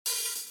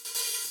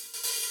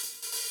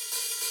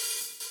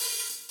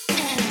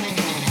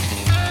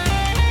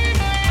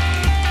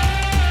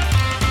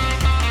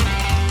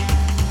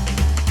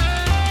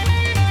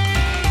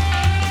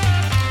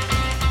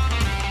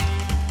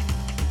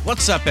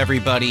What's up,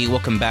 everybody?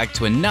 Welcome back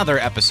to another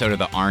episode of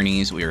the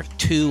Arnies. We are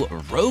two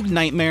rogue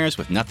nightmares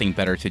with nothing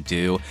better to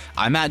do.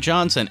 I'm Matt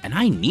Johnson, and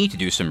I need to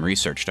do some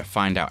research to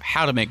find out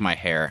how to make my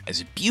hair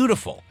as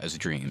beautiful as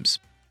dreams.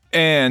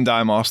 And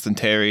I'm Austin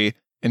Terry,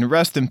 and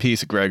rest in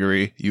peace,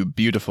 Gregory, you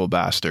beautiful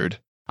bastard.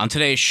 On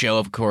today's show,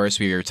 of course,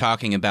 we are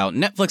talking about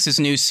Netflix's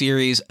new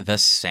series, The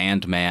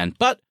Sandman.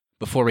 But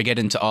before we get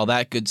into all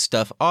that good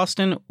stuff,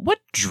 Austin, what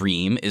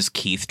dream is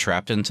Keith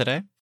trapped in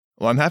today?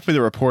 Well, I'm happy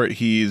to report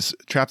he's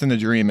trapped in a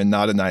dream and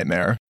not a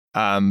nightmare.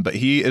 But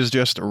he is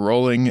just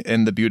rolling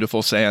in the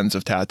beautiful sands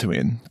of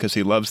Tatooine because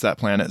he loves that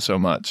planet so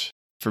much.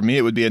 For me,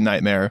 it would be a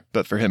nightmare,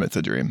 but for him, it's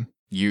a dream.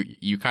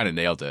 You kind of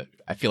nailed it.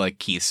 I feel like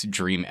Keith's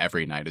dream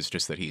every night is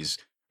just that he's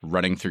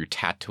running through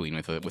Tatooine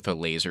with a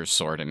laser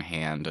sword in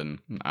hand,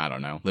 and I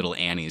don't know, little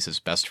Annie's his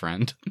best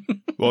friend.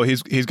 Well,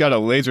 he's got a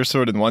laser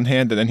sword in one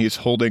hand, and then he's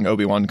holding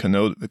Obi-Wan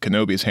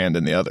Kenobi's hand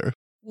in the other.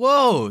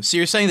 Whoa, so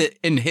you're saying that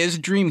in his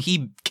dream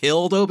he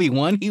killed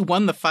Obi-Wan? He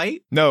won the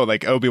fight? No,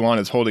 like Obi-Wan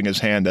is holding his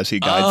hand as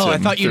he guides him. I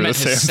thought you meant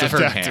through the his sands of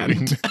severed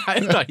Tatooine. hand. I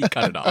thought he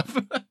cut it off.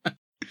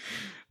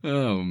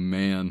 Oh,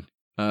 man.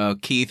 Oh,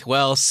 Keith,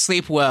 well,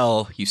 sleep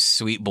well, you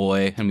sweet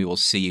boy, and we will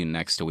see you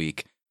next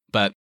week.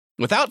 But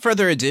without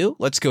further ado,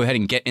 let's go ahead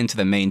and get into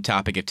the main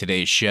topic of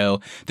today's show.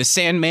 The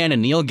Sandman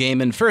and Neil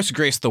Gaiman first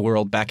graced the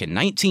world back in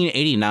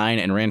 1989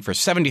 and ran for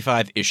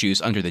 75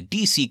 issues under the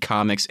DC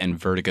Comics and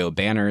Vertigo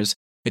banners.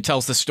 It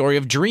tells the story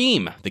of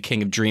Dream, the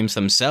king of dreams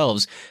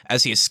themselves,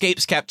 as he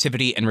escapes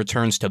captivity and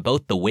returns to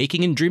both the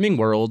waking and dreaming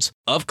worlds,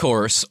 of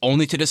course,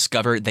 only to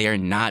discover they are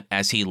not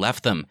as he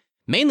left them.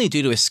 Mainly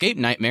due to escape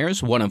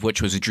nightmares, one of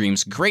which was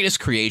Dream's greatest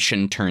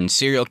creation turned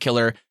serial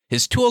killer,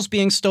 his tools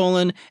being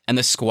stolen, and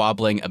the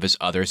squabbling of his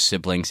other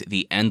siblings,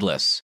 the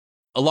Endless.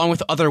 Along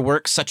with other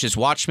works such as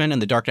Watchmen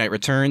and The Dark Knight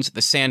Returns,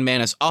 The Sandman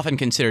is often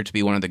considered to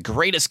be one of the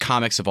greatest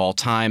comics of all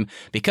time.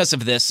 Because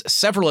of this,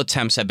 several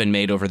attempts have been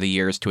made over the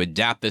years to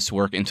adapt this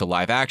work into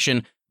live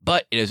action,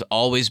 but it has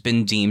always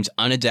been deemed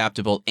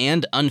unadaptable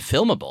and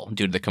unfilmable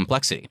due to the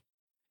complexity.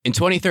 In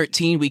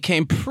 2013, we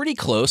came pretty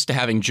close to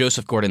having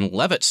Joseph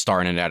Gordon-Levitt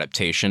star in an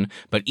adaptation,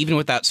 but even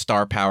with that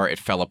star power, it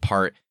fell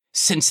apart.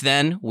 Since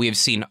then, we have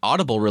seen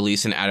Audible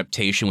release an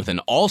adaptation with an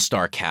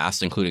all-star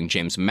cast, including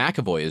James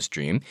McAvoy as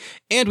Dream,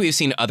 and we have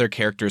seen other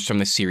characters from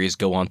the series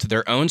go on to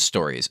their own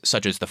stories,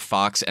 such as the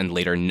Fox and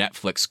later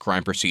Netflix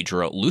crime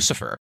procedural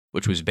Lucifer,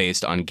 which was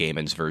based on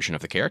Gaiman's version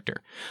of the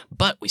character.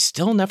 But we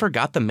still never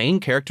got the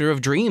main character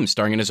of Dream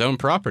starring in his own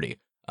property,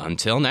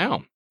 until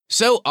now.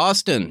 So,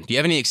 Austin, do you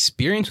have any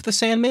experience with the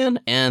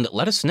Sandman? And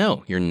let us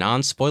know your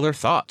non-spoiler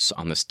thoughts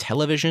on this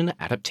television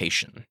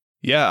adaptation.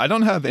 Yeah, I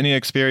don't have any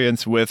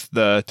experience with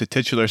the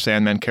titular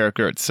Sandman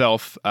character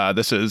itself.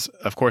 This is,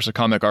 of course, a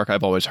comic arc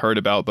I've always heard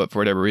about, but for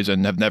whatever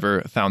reason have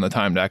never found the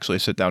time to actually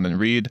sit down and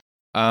read.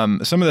 Some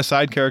of the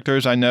side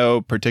characters I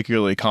know,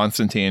 particularly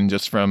Constantine,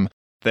 just from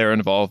their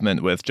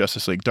involvement with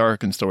Justice League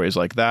Dark and stories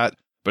like that.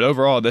 But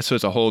overall, this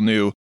was a whole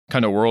new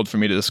kind of world for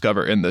me to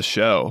discover in this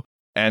show.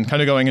 And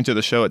kind of going into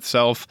the show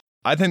itself,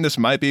 I think this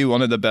might be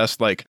one of the best,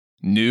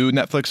 new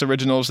Netflix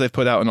originals they've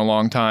put out in a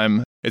long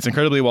time. It's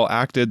incredibly well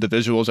acted. The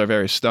visuals are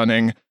very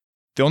stunning.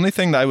 The only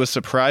thing that I was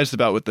surprised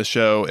about with the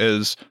show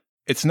is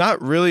it's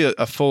not really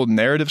a full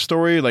narrative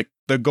story. Like,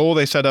 the goal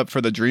they set up for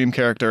the Dream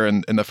character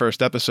in the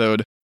first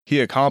episode, he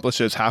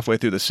accomplishes halfway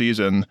through the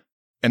season.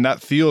 And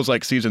that feels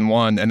like season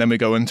 1. And then we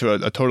go into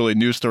a totally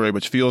new story,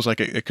 which feels like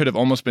it could have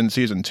almost been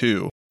season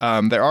 2.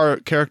 There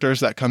are characters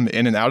that come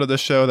in and out of the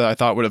show that I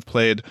thought would have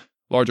played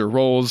larger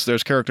roles.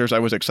 There's characters I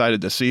was excited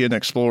to see and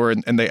explore,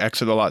 and they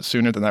exit a lot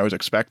sooner than I was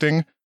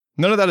expecting.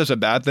 None of that is a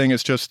bad thing.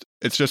 It's just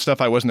stuff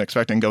I wasn't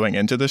expecting going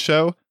into the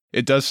show.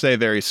 It does stay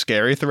very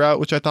scary throughout,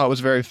 which I thought was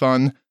very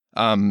fun.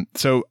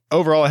 So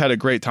overall, I had a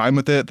great time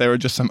with it. There were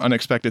just some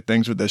unexpected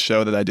things with this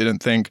show that I didn't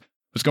think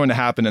was going to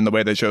happen in the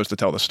way they chose to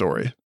tell the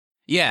story.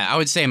 Yeah, I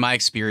would say my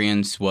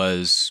experience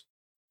was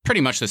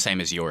pretty much the same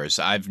as yours.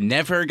 I've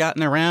never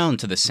gotten around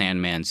to the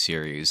Sandman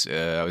series.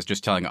 I was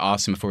just telling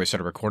Austin before we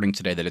started recording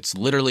today that it's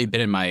literally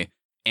been in my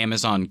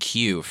Amazon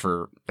queue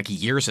for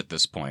years at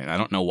this point. I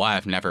don't know why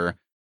I've never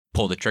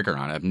pulled the trigger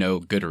on it. I have no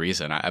good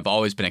reason. I've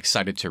always been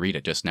excited to read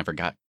it, just never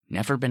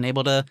been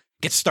able to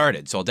get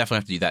started. So I'll definitely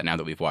have to do that now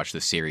that we've watched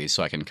the series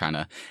so I can kind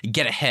of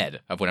get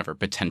ahead of whenever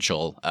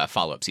potential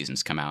follow-up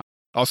seasons come out.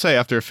 I'll say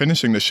after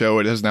finishing the show,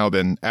 it has now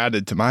been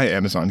added to my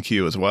Amazon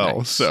queue as well.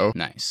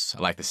 Nice.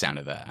 I like the sound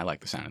of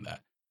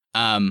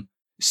that.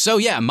 So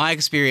yeah, my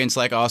experience,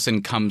 like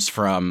Austin, comes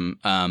from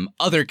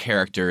other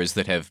characters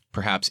that have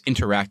perhaps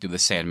interacted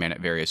with Sandman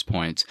at various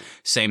points.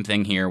 Same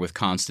thing here with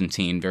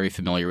Constantine, very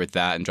familiar with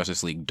that in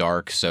Justice League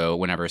Dark. So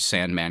whenever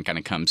Sandman kind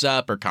of comes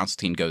up or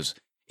Constantine goes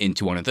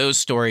into one of those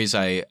stories,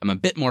 I'm a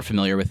bit more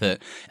familiar with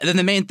it. And then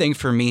the main thing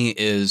for me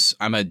is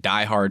I'm a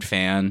diehard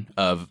fan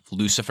of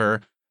Lucifer,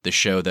 the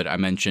show that I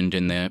mentioned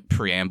in the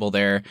preamble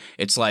there.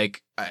 It's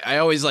like, I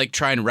always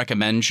try and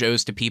recommend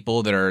shows to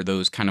people that are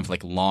those kind of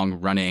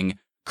long-running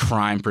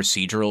crime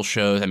procedural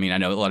shows. I mean, I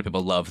know a lot of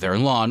people love their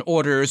Law and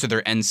Orders or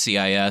their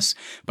NCIS,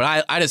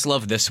 but I just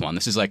love this one.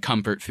 This is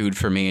comfort food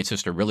for me. It's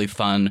just a really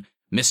fun,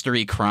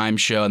 mystery crime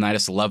show, and I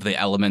just love the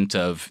element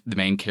of the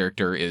main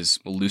character is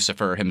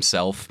Lucifer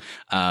himself,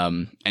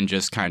 and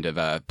just kind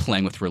of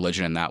playing with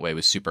religion in that way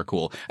was super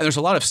cool. And there's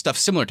a lot of stuff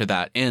similar to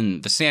that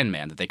in The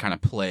Sandman, that they kind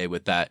of play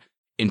with that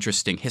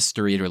interesting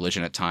history and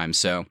religion at times.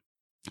 So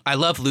I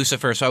love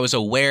Lucifer, so I was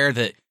aware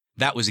that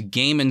that was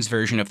Gaiman's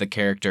version of the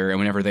character, and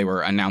whenever they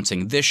were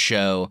announcing this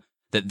show,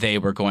 that they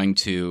were going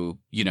to,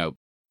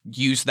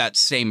 use that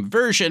same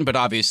version, but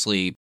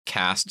obviously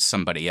cast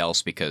somebody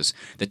else, because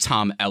the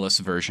Tom Ellis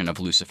version of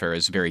Lucifer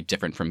is very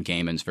different from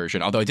Gaiman's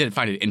version. Although I did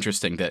find it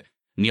interesting that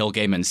Neil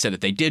Gaiman said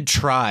that they did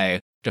try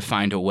to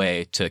find a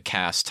way to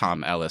cast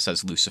Tom Ellis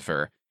as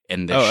Lucifer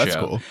in this show. That's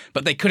cool.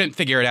 But they couldn't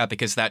figure it out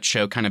because that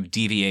show kind of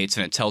deviates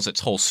and it tells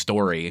its whole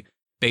story.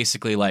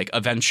 Basically, like,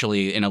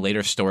 eventually in a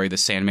later story, the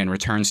Sandman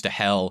returns to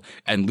hell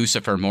and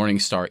Lucifer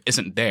Morningstar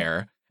isn't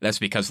there. That's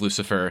because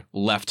Lucifer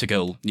left to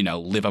go,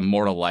 live a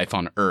mortal life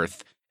on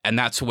Earth. And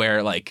that's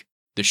where, like,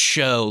 the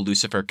show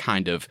Lucifer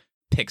kind of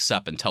picks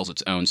up and tells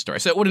its own story.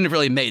 So it wouldn't have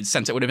really made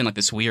sense. It would have been like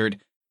this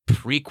weird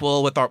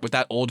prequel with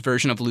that old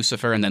version of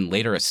Lucifer and then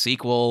later a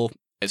sequel.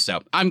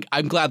 So I'm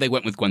glad they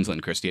went with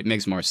Gwendolyn Christie. It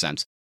makes more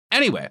sense.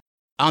 Anyway,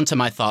 on to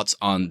my thoughts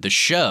on the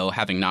show,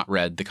 having not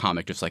read the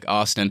comic just like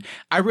Austin.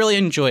 I really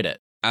enjoyed it.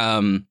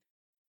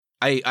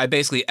 I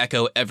basically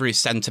echo every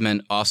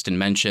sentiment Austin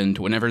mentioned.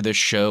 Whenever this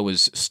show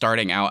was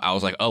starting out, I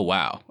was like, oh,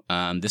 wow,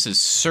 this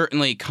is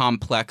certainly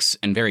complex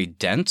and very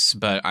dense,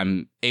 but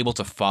I'm able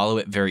to follow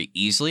it very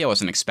easily. I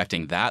wasn't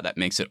expecting that. That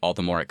makes it all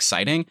the more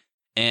exciting.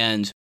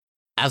 And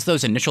as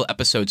those initial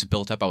episodes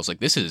built up, I was like,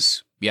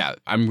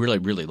 I'm really,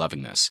 really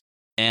loving this.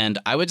 And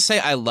I would say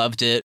I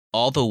loved it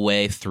all the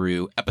way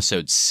through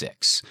episode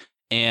 6.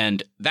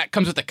 And that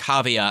comes with the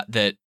caveat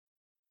that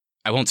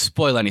I won't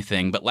spoil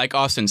anything, but like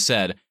Austin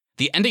said,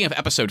 the ending of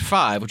episode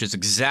 5, which is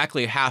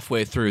exactly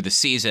halfway through the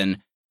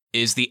season,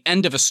 is the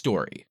end of a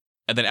story.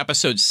 And then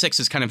episode 6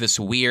 is kind of this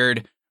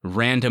weird,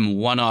 random,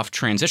 one-off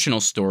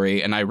transitional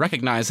story, and I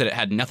recognized that it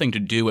had nothing to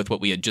do with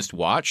what we had just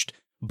watched,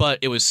 but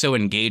it was so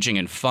engaging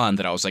and fun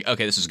that I was like,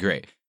 okay, this is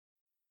great.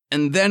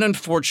 And then,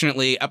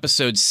 unfortunately,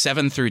 episodes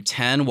 7 through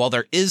 10, while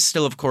there is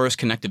still, of course,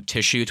 connective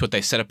tissue to what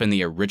they set up in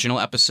the original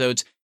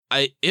episodes,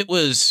 it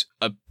was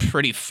a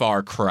pretty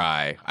far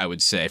cry, I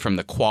would say, from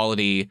the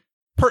quality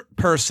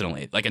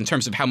personally, like in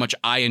terms of how much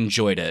I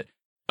enjoyed it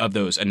of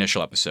those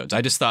initial episodes.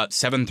 I just thought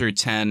 7 through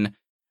 10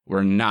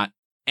 were not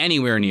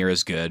anywhere near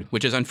as good,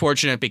 which is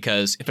unfortunate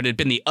because if it had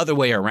been the other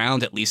way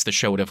around, at least the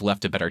show would have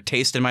left a better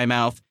taste in my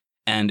mouth,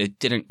 and it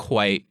didn't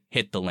quite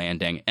hit the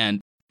landing.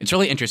 And it's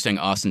really interesting,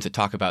 Austin, to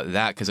talk about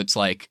that, because it's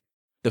like,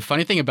 the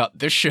funny thing about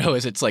this show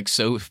is it's like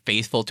so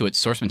faithful to its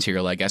source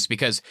material, I guess,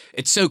 because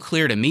it's so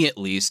clear to me, at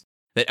least,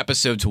 that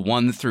episodes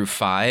 1 through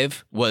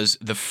 5 was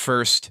the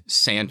first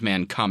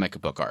Sandman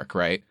comic book arc,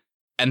 right?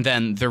 And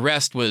then the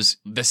rest was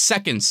the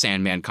second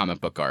Sandman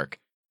comic book arc.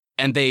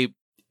 And they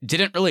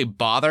didn't really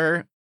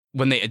bother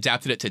when they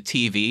adapted it to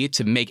TV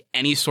to make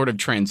any sort of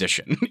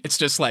transition. It's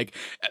just like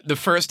the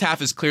first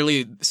half is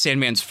clearly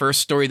Sandman's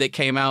first story that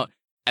came out,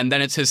 and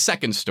then it's his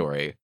second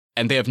story.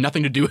 And they have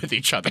nothing to do with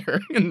each other.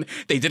 And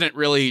they didn't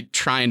really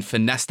try and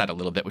finesse that a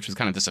little bit, which was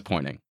kind of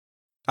disappointing.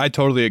 I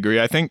totally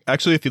agree. I think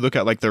actually if you look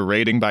at like the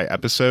rating by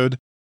episode,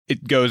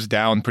 it goes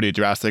down pretty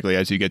drastically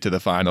as you get to the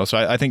final. So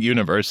I think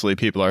universally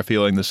people are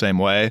feeling the same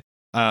way.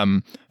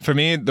 For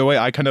me, the way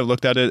I kind of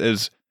looked at it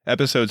is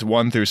episodes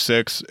 1 through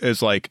 6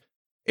 is like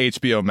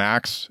HBO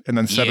Max, and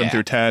then 7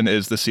 through 10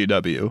 is the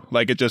CW.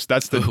 Like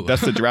that's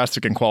the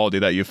drastic inequality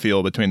that you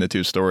feel between the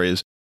two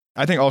stories.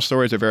 I think all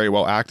stories are very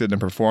well acted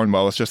and performed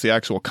well. It's just the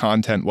actual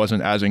content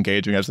wasn't as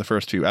engaging as the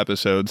first few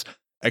episodes,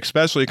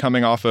 especially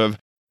coming off of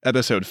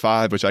episode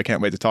 5, which I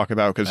can't wait to talk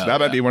about because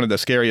might be one of the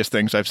scariest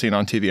things I've seen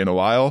on TV in a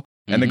while.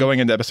 And then going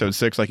into episode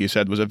 6, like you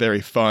said, was a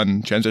very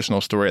fun transitional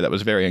story that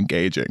was very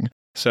engaging.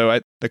 So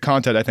the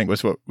content, I think,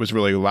 was what was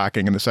really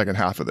lacking in the second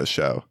half of this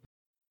show.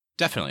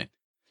 Definitely.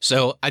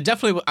 So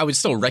I would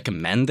still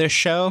recommend this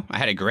show. I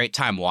had a great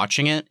time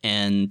watching it.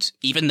 And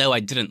even though I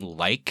didn't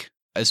like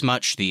as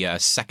much the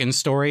second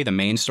story, the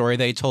main story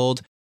they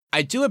told,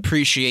 I do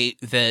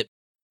appreciate that.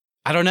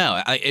 I don't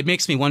know. It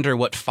makes me wonder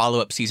what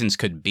follow-up seasons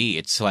could be.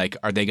 It's like,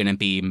 are they going to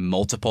be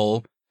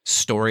multiple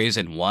stories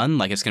in one?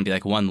 Like, it's going to be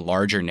like one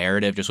larger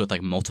narrative just with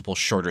like multiple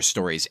shorter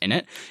stories in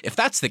it? If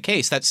that's the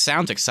case, that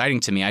sounds exciting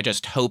to me. I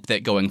just hope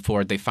that going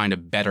forward, they find a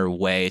better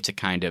way to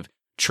kind of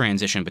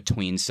transition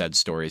between said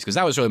stories, because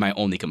that was really my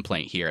only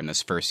complaint here in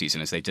this first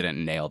season, is they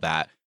didn't nail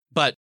that.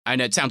 But I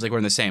know it sounds like we're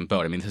in the same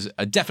boat. I mean, this is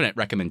a definite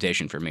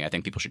recommendation for me. I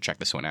think people should check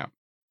this one out.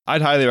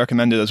 I'd highly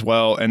recommend it as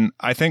well. And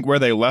I think where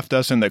they left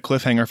us in the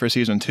cliffhanger for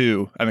season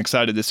 2, I'm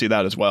excited to see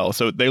that as well.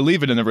 So they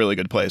leave it in a really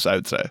good place, I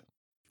would say.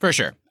 For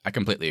sure. I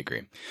completely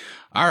agree.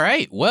 All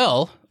right.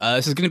 Well,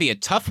 this is going to be a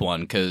tough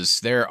one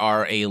because there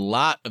are a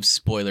lot of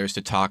spoilers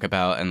to talk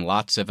about and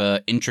lots of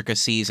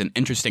intricacies and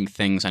interesting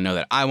things I know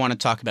that I want to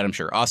talk about. I'm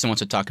sure Austin wants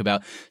to talk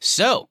about.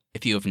 So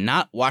if you have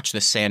not watched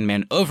The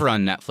Sandman over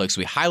on Netflix,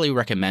 we highly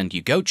recommend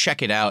you go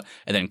check it out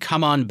and then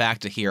come on back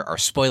to hear our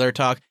spoiler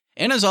talk.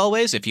 And as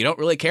always, if you don't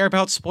really care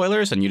about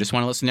spoilers and you just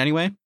want to listen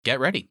anyway,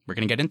 get ready. We're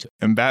going to get into it.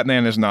 And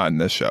Batman is not in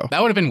this show.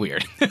 That would have been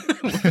weird.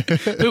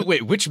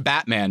 Wait, which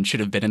Batman should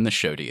have been in the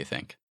show, do you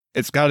think?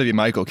 It's got to be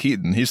Michael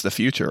Keaton. He's the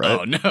future, right?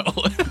 Oh, no.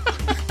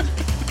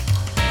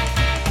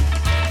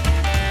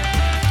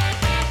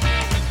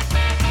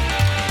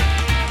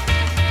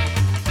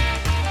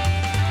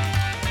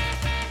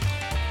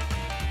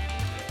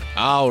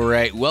 All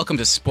right, welcome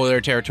to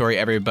Spoiler Territory,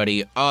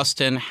 everybody.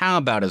 Austin, how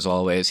about, as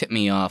always, hit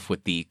me off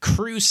with the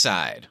crew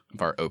side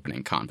of our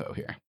opening convo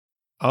here.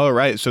 All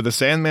right, so the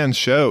Sandman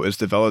show is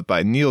developed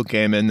by Neil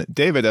Gaiman,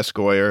 David S.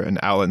 Goyer,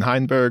 and Alan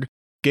Heinberg.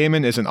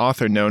 Gaiman is an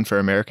author known for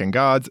American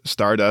Gods,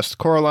 Stardust,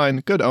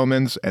 Coraline, Good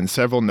Omens, and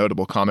several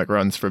notable comic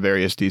runs for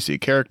various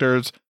DC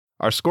characters.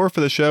 Our score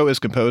for the show is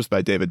composed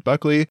by David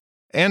Buckley,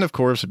 and of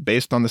course,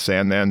 based on the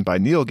Sandman by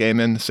Neil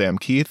Gaiman, Sam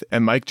Keith,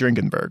 and Mike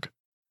Dringenberg.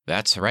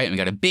 That's right. We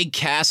got a big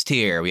cast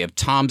here. We have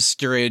Tom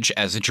Sturridge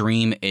as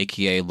Dream,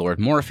 a.k.a. Lord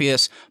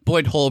Morpheus,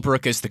 Boyd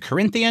Holbrook as the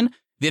Corinthian,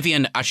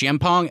 Vivian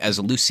Achiampong as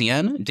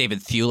Lucienne, David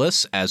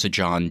Thewlis as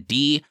John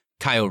Dee,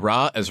 Kaio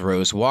Ra as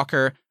Rose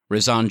Walker,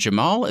 Razan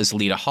Jamal as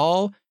Lita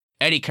Hall,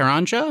 Eddie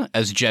Karanja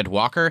as Jed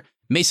Walker,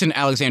 Mason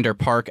Alexander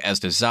Park as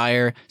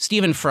Desire,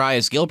 Stephen Fry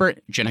as Gilbert,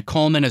 Jenna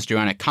Coleman as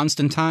Joanna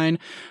Constantine,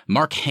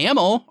 Mark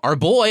Hamill, our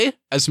boy,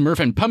 as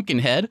Mervyn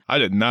Pumpkinhead. I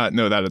did not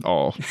know that at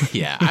all.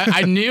 Yeah,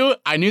 I knew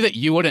that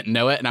you wouldn't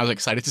know it, and I was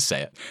excited to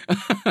say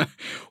it.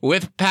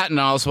 With Patton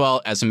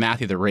Oswalt as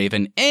Matthew the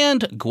Raven,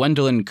 and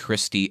Gwendolyn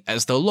Christie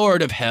as the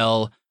Lord of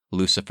Hell,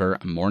 Lucifer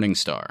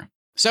Morningstar.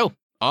 So,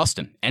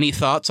 Austin, any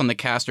thoughts on the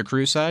cast or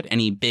crew side?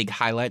 Any big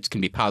highlights,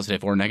 can be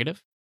positive or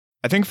negative?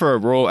 I think for a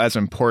role as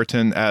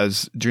important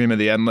as Dream of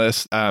the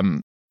Endless,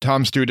 Tom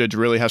Sturridge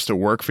really has to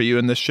work for you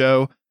in this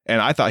show, and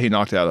I thought he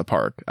knocked it out of the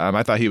park.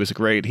 I thought he was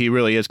great. He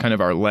really is kind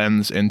of our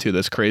lens into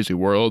this crazy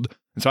world,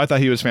 and so I thought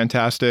he was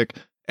fantastic.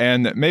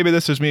 And maybe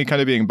this is me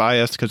kind of being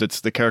biased because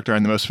it's the character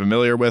I'm the most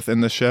familiar with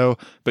in the show,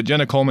 but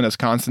Jenna Coleman as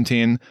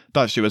Constantine,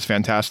 thought she was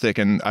fantastic,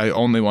 and I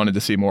only wanted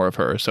to see more of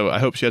her, so I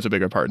hope she has a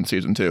bigger part in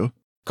season 2.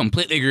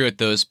 Completely agree with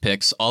those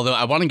picks, although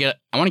I want to get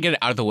it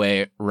out of the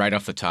way right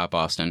off the top,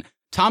 Austin.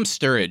 Tom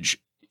Sturridge,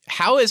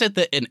 how is it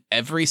that in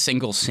every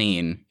single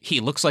scene,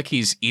 he looks like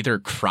he's either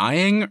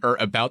crying or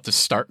about to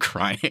start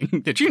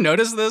crying? Did you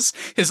notice this?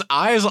 His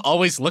eyes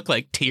always look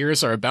like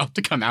tears are about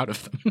to come out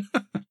of them.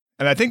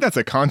 And I think that's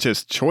a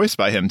conscious choice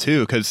by him, too,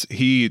 because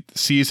he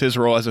sees his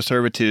role as a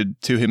servitude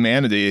to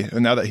humanity.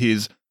 And now that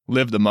he's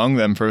lived among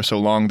them for so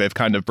long, they've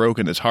kind of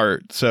broken his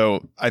heart.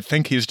 So I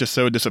think he's just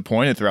so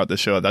disappointed throughout the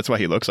show. That's why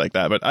he looks like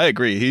that. But I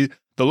agree.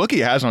 The look he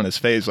has on his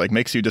face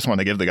makes you just want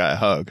to give the guy a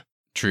hug.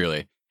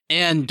 Truly.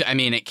 And, I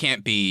mean, it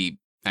can't be,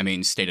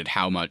 stated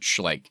how much,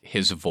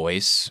 his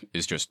voice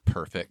is just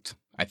perfect,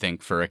 I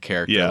think, for a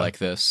character like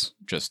this.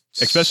 Just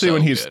especially so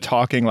when he's good.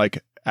 talking,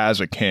 as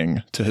a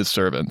king to his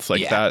servants.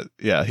 That,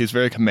 he's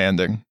very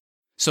commanding.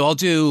 So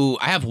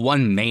I have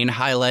one main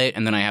highlight,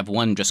 and then I have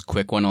one just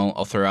quick one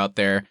I'll throw out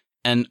there.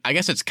 And I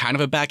guess it's kind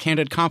of a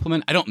backhanded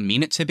compliment. I don't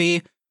mean it to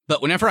be,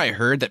 but whenever I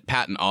heard that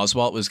Patton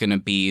Oswalt was going to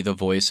be the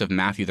voice of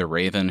Matthew the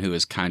Raven, who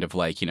is kind of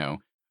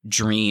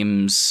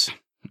Dream's...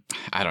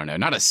 I don't know,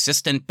 not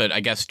assistant, but I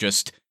guess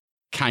just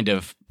kind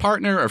of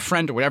partner or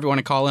friend or whatever you want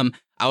to call him.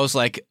 I was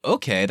like,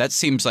 okay, that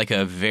seems like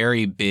a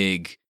very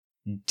big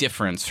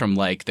difference from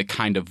the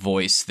kind of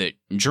voice that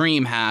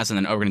Dream has. And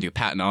then, we're going to do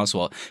Patton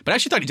Oswalt. But I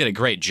actually thought he did a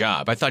great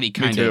job. I thought he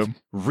kind of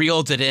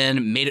reeled it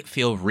in, made it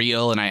feel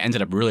real. And I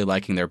ended up really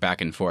liking their back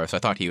and forth. So I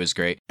thought he was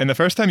great. And the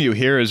first time you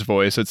hear his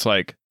voice, it's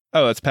like,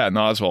 oh, that's Patton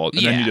Oswalt.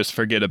 And then you just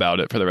forget about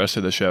it for the rest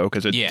of the show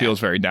because it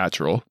feels very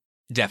natural.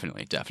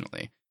 Definitely.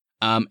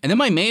 And then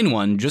my main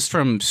one, just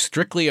from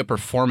strictly a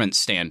performance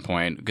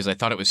standpoint, because I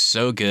thought it was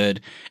so good,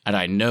 and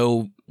I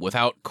know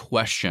without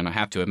question, I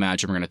have to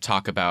imagine we're going to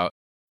talk about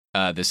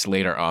this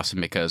later, Austin,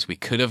 because we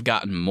could have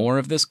gotten more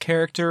of this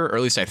character, or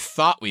at least I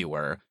thought we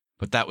were,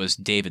 but that was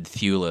David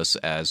Thewlis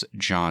as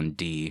John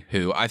Dee,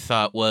 who I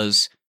thought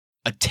was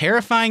a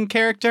terrifying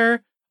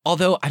character,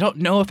 although I don't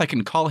know if I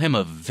can call him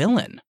a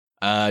villain.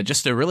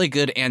 Just a really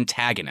good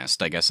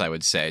antagonist, I guess I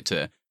would say,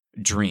 to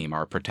Dream,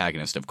 our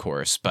protagonist, of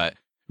course, but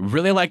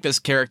really like this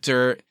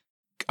character.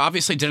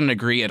 Obviously didn't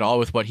agree at all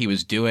with what he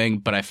was doing,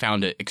 but I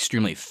found it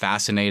extremely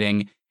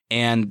fascinating.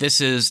 And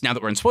this is, now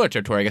that we're in spoiler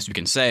territory, I guess we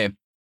can say,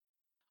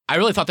 I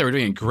really thought they were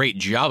doing a great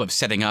job of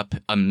setting up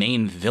a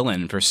main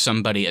villain for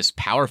somebody as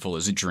powerful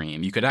as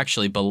Dream. You could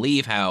actually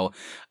believe how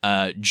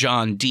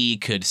John Dee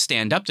could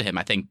stand up to him,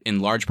 I think in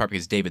large part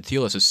because David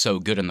Thewlis is so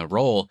good in the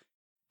role.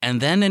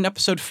 And then in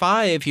episode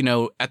 5,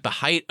 at the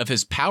height of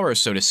his power,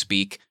 so to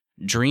speak,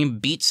 Dream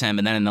beats him.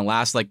 And then in the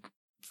last,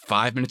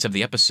 5 minutes of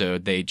the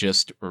episode, they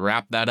just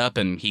wrap that up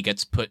and he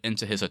gets put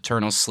into his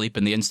eternal sleep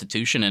in the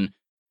institution and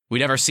we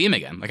never see him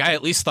again. I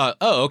at least thought,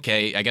 oh,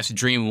 okay, I guess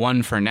Dream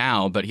won for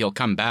now, but he'll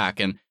come back.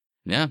 And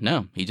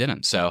no, he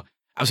didn't. So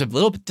I was a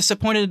little bit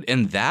disappointed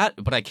in that,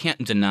 but I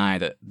can't deny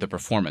that the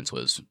performance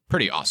was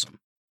pretty awesome.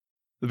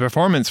 The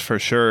performance for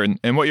sure.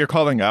 And what you're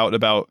calling out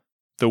about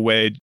the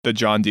way the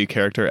John Dee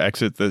character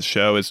exits the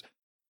show is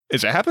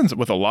is it happens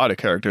with a lot of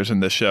characters in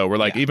this show where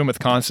like even with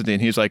Constantine,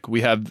 he's like,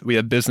 we have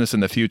business in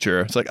the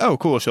future. It's like, oh,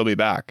 cool, she'll be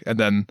back. And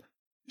then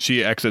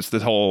she exits the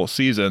whole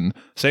season.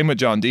 Same with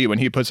John D. When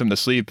he puts him to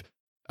sleep,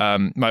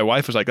 my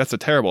wife was like, that's a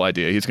terrible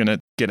idea. He's going to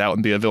get out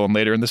and be a villain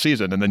later in the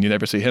season, and then you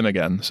never see him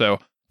again. So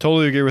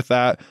totally agree with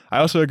that. I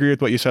also agree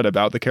with what you said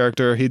about the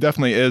character. He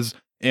definitely is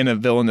in a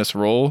villainous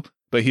role,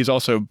 but he's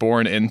also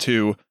born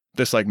into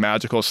this like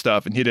magical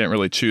stuff, and he didn't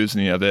really choose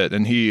any of it.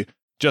 And he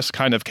just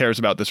kind of cares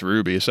about this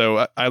Ruby.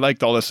 So I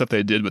liked all the stuff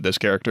they did with this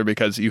character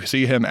because you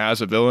see him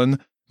as a villain,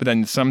 but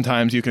then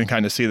sometimes you can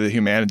kind of see the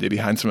humanity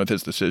behind some of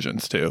his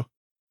decisions too.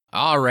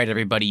 All right,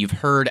 everybody, you've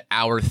heard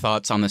our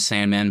thoughts on The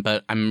Sandman,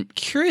 but I'm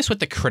curious what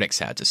the critics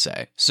had to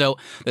say. So,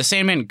 The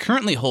Sandman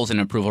currently holds an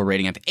approval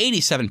rating of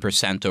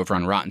 87% over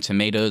on Rotten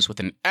Tomatoes with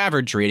an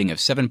average rating of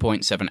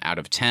 7.7 out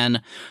of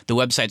 10. The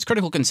website's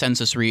critical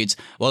consensus reads,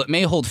 while it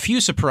may hold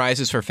few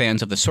surprises for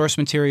fans of the source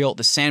material,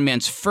 The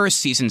Sandman's first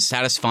season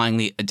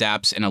satisfyingly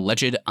adapts an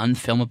alleged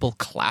unfilmable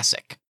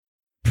classic.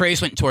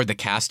 Praise went toward the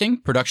casting,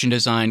 production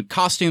design,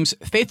 costumes,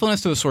 faithfulness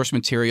to the source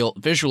material,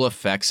 visual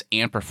effects,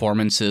 and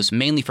performances,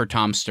 mainly for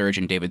Tom Sturridge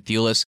and David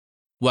Thewlis,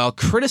 while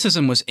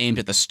criticism was aimed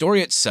at the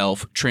story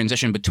itself,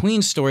 transition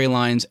between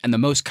storylines, and the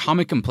most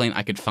common complaint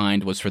I could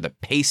find was for the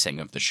pacing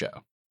of the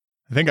show.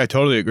 I think I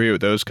totally agree with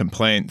those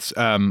complaints.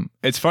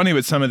 It's funny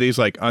with some of these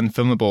like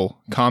unfilmable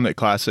comic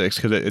classics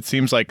because it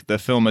seems like the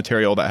film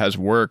material that has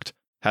worked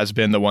has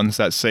been the ones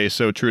that stay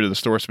so true to the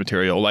source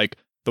material, like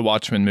the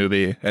Watchmen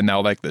movie and now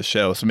like this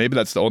show. So maybe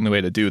that's the only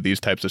way to do these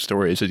types of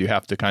stories is you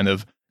have to kind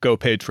of go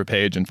page for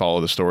page and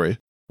follow the story.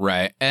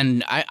 Right.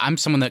 And I'm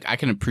someone that I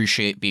can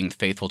appreciate being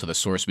faithful to the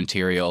source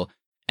material.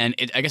 And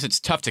I guess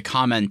it's tough to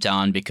comment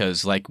on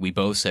because like we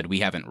both said, we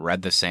haven't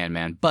read The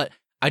Sandman, but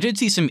I did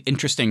see some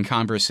interesting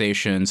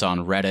conversations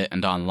on Reddit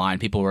and online.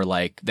 People were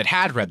like, that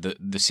had read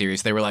the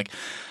series, they were like,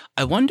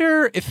 I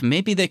wonder if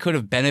maybe they could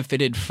have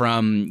benefited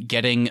from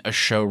getting a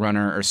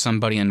showrunner or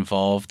somebody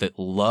involved that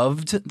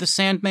loved The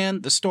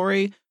Sandman, the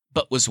story,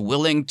 but was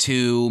willing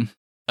to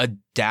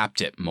adapt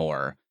it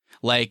more.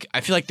 Like, I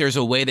feel like there's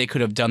a way they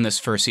could have done this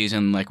first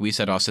season, like we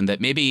said, Austin,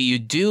 that maybe you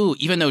do,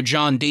 even though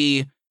John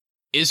D.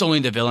 is only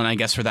the villain, I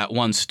guess, for that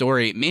one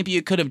story, maybe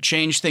you could have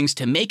changed things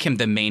to make him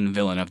the main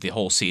villain of the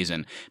whole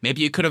season.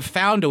 Maybe you could have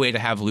found a way to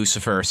have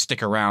Lucifer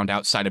stick around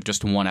outside of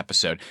just one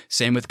episode.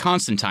 Same with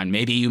Constantine.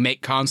 Maybe you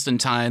make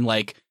Constantine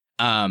like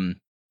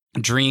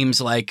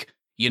Dream's like,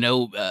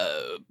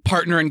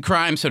 partner in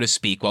crime, so to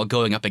speak, while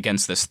going up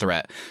against this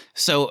threat.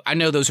 So I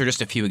know those are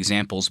just a few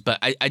examples, but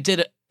I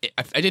did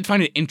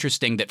find it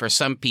interesting that for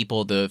some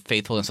people, the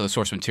faithfulness of the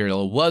source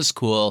material was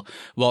cool,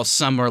 while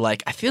some were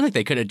like, I feel like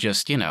they could have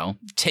just,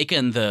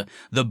 taken the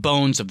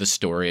bones of the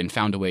story and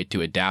found a way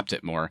to adapt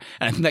it more.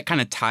 And I think that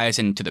kind of ties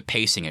into the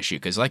pacing issue,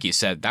 because like you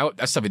said,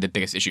 that's probably the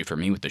biggest issue for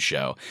me with the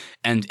show.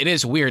 And it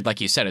is weird,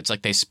 like you said, it's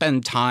like they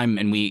spend time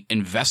and we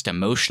invest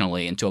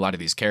emotionally into a lot of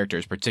these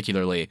characters,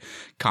 particularly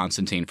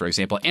Constantine, for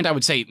example. And I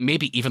would say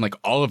maybe even like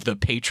all of the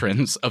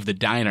patrons of the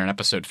diner in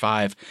episode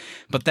 5.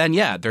 But then,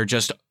 yeah, they're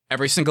just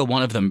every single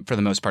one of them, for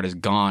the most part, is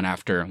gone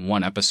after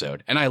one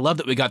episode. And I love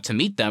that we got to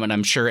meet them, and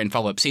I'm sure in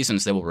follow-up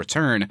seasons they will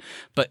return.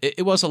 But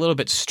it was a little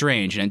bit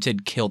strange, and it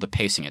did kill the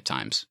pacing at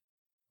times.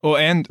 Well,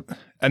 and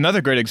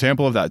another great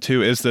example of that,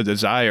 too, is the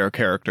Desire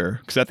character.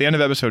 Because at the end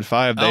of episode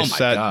 5, they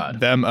set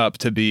them up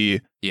to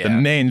be the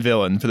main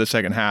villain for the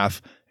second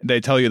half.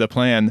 They tell you the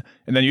plan,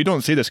 and then you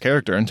don't see this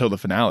character until the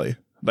finale.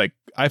 Like,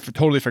 I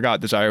totally forgot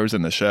Desire was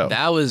in the show.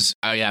 That was,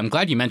 I'm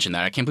glad you mentioned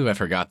that. I can't believe I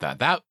forgot that.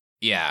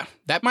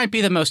 That might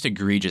be the most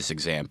egregious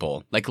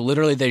example. Like,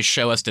 literally, they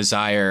show us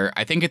Desire,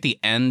 I think at the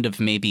end of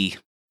maybe...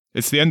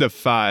 It's the end of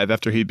 5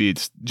 after he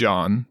beats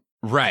John.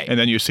 Right. And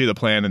then you see the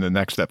plan in the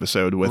next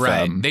episode with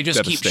they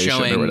just keep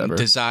showing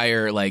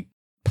Desire, like,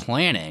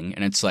 planning,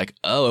 and it's like,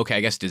 oh, okay,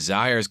 I guess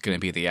Desire is going to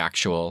be the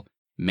actual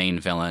main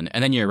villain.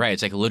 And then you're right,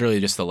 it's like literally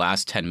just the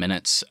last 10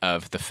 minutes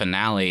of the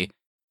finale.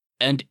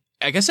 And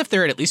I guess if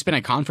there had at least been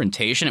a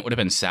confrontation, it would have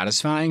been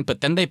satisfying.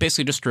 But then they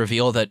basically just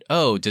reveal that,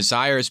 oh,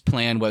 Desire's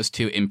plan was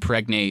to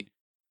impregnate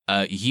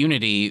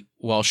Unity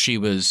while she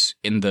was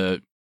in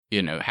the,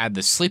 had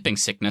the sleeping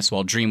sickness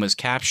while Dream was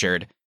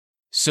captured,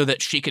 so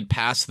that she could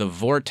pass the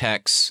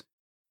vortex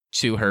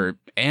to her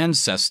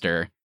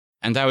ancestor.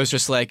 And I was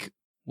just like,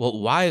 well,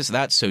 why is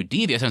that so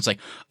devious? And it's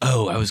like,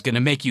 oh, I was going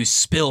to make you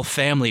spill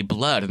family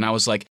blood. And I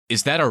was like,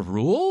 is that a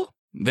rule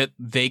that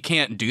they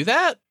can't do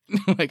that?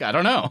 Like, I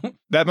don't know.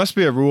 That must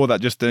be a rule that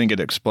just didn't get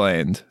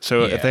explained.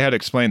 So if they had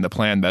explained the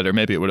plan better,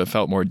 maybe it would have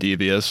felt more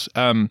devious.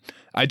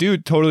 I do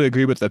totally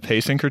agree with the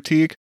pacing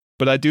critique,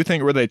 but I do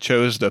think where they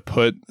chose to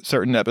put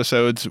certain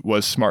episodes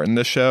was smart in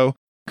this show,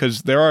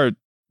 because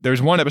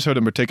there's one episode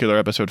in particular,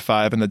 episode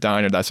 5 in the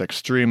diner, that's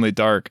extremely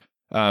dark,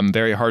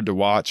 very hard to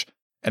watch.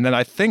 And then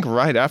I think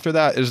right after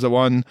that is the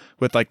one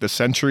with like the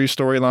Century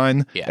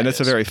storyline, and it's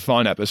a very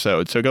fun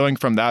episode. So going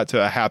from that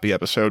to a happy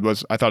episode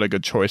was, I thought, a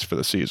good choice for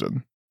the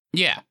season.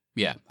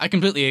 Yeah, I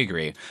completely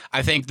agree.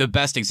 I think the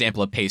best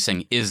example of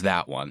pacing is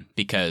that one,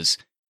 because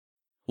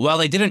while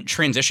they didn't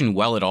transition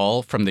well at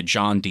all from the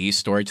John Dee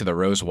story to the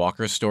Rose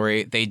Walker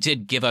story, they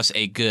did give us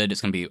a good,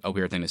 it's going to be a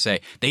weird thing to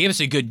say, they gave us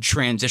a good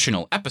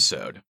transitional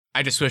episode.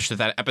 I just wish that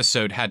that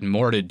episode had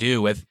more to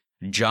do with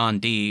John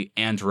Dee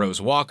and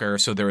Rose Walker,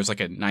 so there was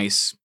like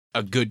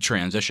a good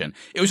transition.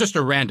 It was just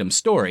a random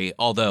story,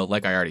 although,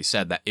 like I already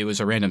said, that it was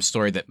a random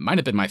story that might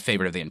have been my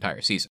favorite of the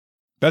entire season.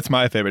 That's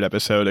my favorite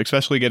episode,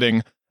 especially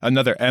getting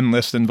another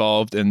N-list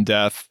involved in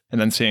death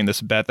and then seeing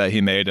this bet that he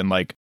made in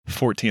like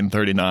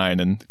 1439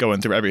 and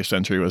going through every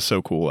century was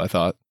so cool, I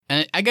thought.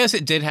 And I guess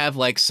it did have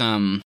like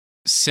some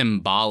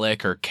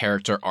symbolic or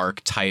character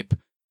arc type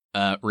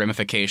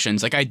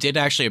ramifications. Like I did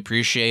actually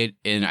appreciate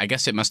in, I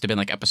guess it must have been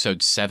like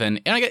episode 7,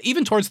 and I guess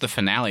even towards the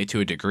finale to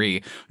a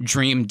degree,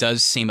 Dream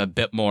does seem a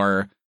bit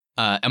more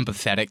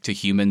empathetic to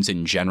humans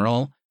in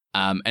general.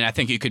 And I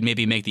think you could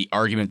maybe make the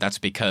argument that's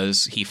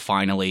because he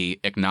finally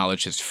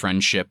acknowledged his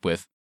friendship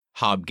with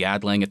Hob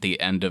Gadling at the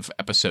end of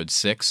episode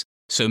 6.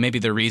 So maybe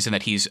the reason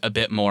that he's a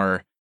bit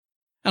more,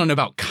 I don't know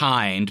about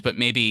kind, but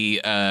maybe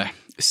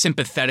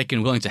sympathetic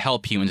and willing to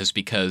help humans is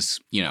because,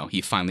 you know,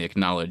 he finally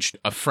acknowledged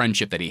a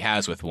friendship that he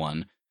has with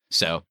one.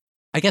 So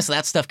I guess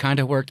that stuff kind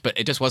of worked, but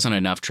it just wasn't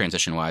enough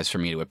transition-wise for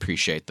me to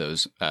appreciate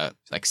those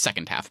like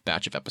second half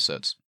batch of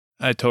episodes.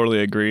 I totally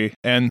agree.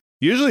 And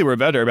usually we're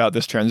better about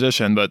this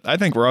transition, but I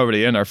think we're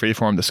already in our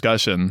freeform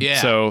discussion.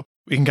 Yeah. So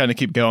we can kind of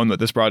keep going with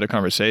this broader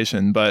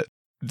conversation. But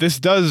this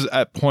does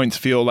at points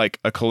feel like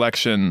a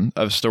collection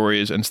of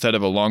stories instead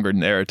of a longer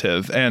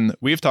narrative. And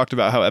we've talked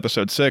about how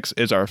episode 6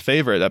 is our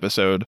favorite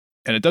episode,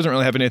 and it doesn't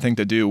really have anything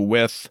to do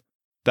with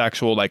the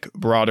actual like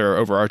broader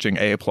overarching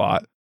A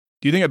plot.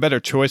 Do you think a better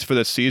choice for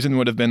this season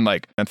would have been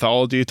like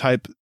anthology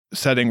type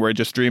setting where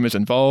just Dream is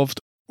involved?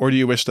 Or do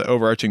you wish the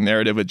overarching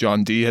narrative with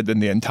John Dee had been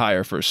the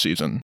entire first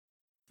season?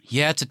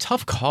 Yeah, it's a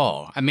tough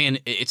call. I mean,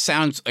 it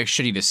sounds like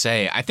shitty to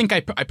say. I think I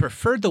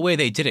preferred the way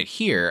they did it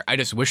here. I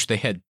just wish they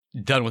had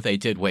done what they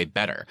did way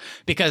better.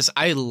 Because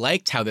I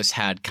liked how this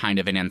had kind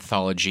of an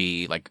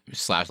anthology, like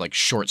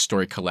short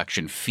story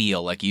collection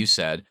feel, like you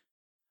said.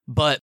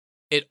 But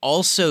it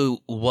also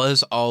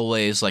was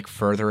always like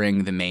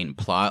furthering the main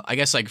plot. I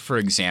guess, like, for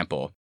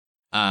example,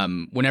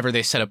 whenever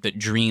they set up that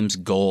Dream's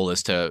goal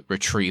is to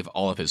retrieve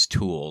all of his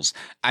tools,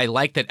 I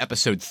like that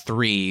episode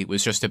 3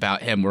 was just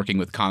about him working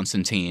with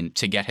Constantine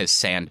to get his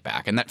sand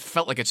back, and that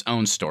felt like its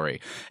own story.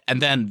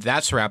 And then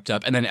that's wrapped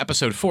up, and then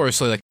episode 4 is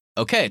like,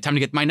 okay, time to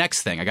get my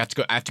next thing. I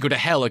have to go to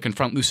hell and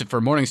confront Lucifer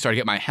Morningstar to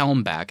get my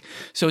helm back.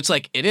 So it's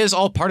like, it is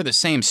all part of the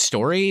same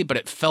story, but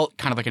it felt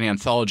kind of like an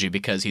anthology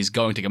because he's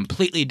going to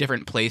completely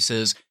different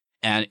places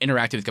and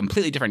interacted with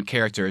completely different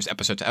characters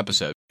episode to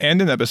episode.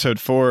 And in episode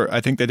 4,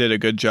 I think they did a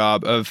good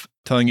job of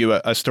telling you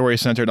a story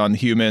centered on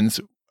humans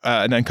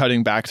and then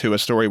cutting back to a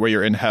story where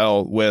you're in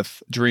hell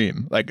with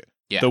Dream. Like,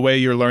 the way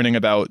you're learning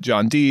about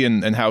John Dee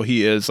and how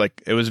he is,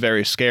 like, it was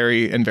very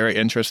scary and very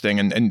interesting.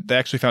 And they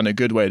actually found a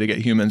good way to get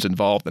humans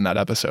involved in that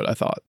episode, I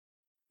thought.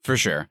 For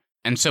sure.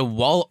 And so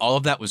while all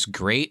of that was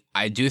great,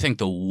 I do think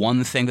the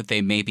one thing that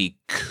they maybe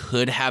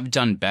could have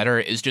done better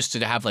is just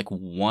to have like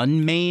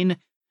one main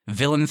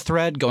villain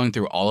thread going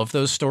through all of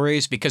those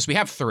stories, because we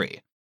have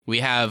 3. We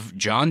have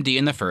John Dee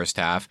in the first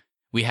half,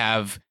 we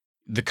have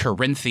the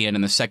Corinthian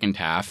in the second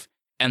half,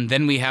 and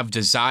then we have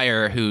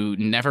Desire, who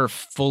never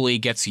fully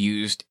gets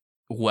used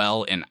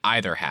well in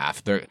either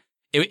half.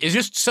 It's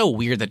just so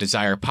weird that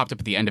Desire popped up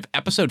at the end of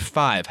episode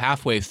 5,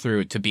 halfway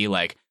through, to be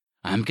like,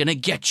 I'm gonna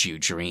get you,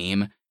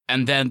 Dream.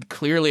 And then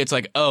clearly it's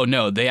like, oh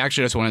no, they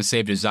actually just want to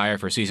save Desire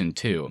for season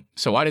 2.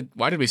 So why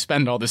did we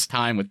spend all this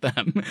time with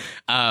them?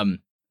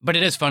 But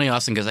it is funny,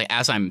 Austin, because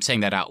as I'm saying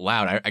that out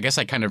loud, I guess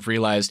I kind of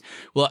realized,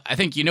 well, I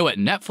think you know what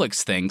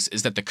Netflix thinks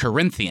is that the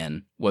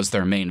Corinthian was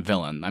their main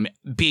villain. I mean,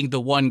 being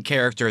the one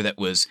character that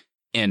was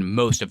in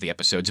most of the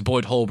episodes.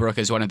 Boyd Holbrook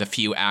is one of the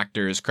few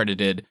actors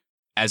credited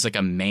as like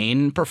a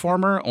main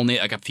performer. Only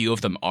like a few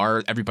of them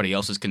are. Everybody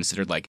else is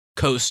considered like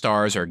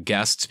co-stars or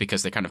guests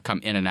because they kind of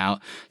come in and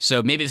out.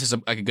 So maybe this is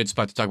like a good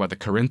spot to talk about the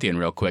Corinthian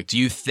real quick. Do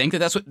you think that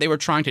that's what they were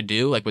trying to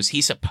do? Like, was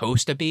he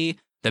supposed to be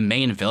the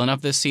main villain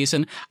of this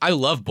season? I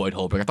love Boyd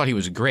Holbrook. I thought he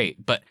was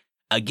great. But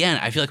again,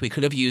 I feel like we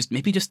could have used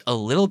maybe just a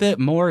little bit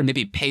more and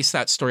maybe pace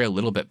that story a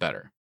little bit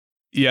better.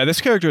 Yeah,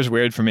 this character is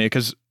weird for me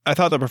because I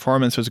thought the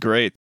performance was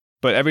great.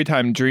 But every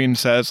time Dream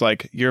says,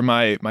 like, you're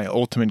my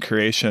ultimate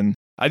creation,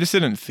 I just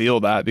didn't feel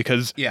that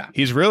because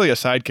he's really a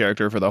side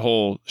character for the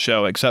whole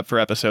show, except for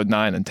episode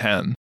 9 and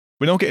 10.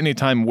 We don't get any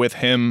time with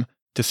him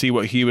to see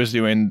what he was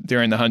doing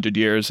during the 100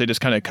 years. They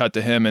just kind of cut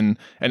to him and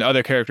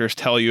other characters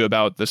tell you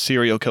about the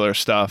serial killer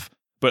stuff.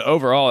 But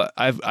overall,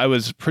 I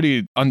was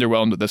pretty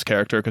underwhelmed with this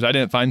character because I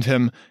didn't find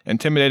him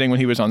intimidating when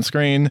he was on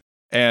screen.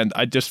 And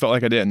I just felt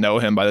like I didn't know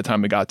him by the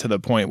time we got to the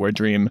point where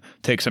Dream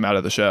takes him out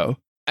of the show.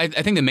 I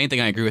think the main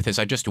thing I agree with is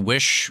I just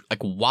wish,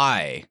 like,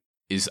 why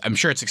is, I'm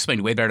sure it's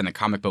explained way better in the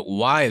comic, but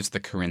why is the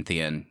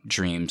Corinthian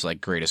Dream's,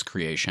 like, greatest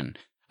creation?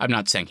 I'm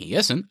not saying he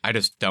isn't. I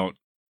don't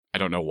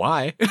know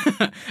why.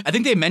 I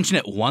think they mention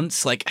it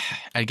once, like,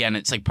 again,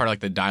 it's like part of like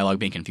the dialogue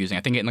being confusing.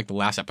 I think in like the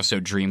last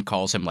episode, Dream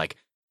calls him like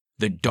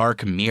the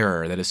dark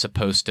mirror that is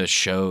supposed to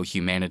show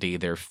humanity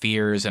their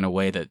fears in a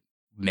way that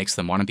makes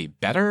them want to be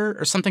better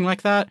or something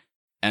like that.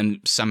 And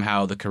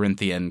somehow the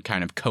Corinthian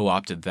kind of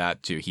co-opted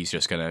that to he's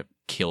just going to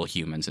kill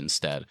humans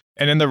instead.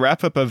 And in the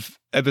wrap-up of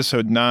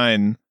episode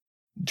 9,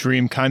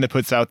 Dream kind of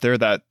puts out there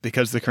that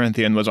because the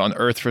Corinthian was on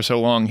Earth for so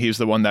long, he's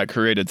the one that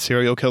created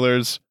serial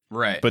killers.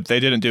 Right. But they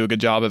didn't do a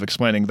good job of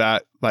explaining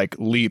that, like,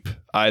 leap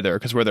either,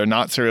 because were there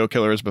not serial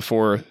killers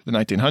before the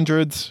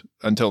 1900s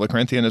until the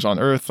Corinthian is on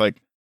Earth?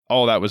 Like,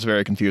 all that was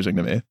very confusing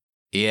to me.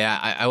 Yeah,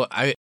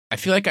 I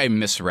feel like I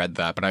misread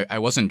that, but I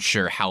wasn't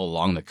sure how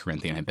long the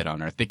Corinthian had been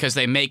on Earth, because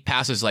they make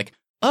passes like,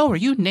 oh, are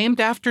you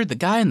named after the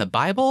guy in the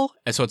Bible?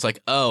 And so it's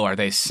like, oh, are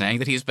they saying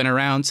that he's been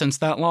around since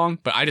that long?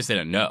 But I just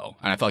didn't know,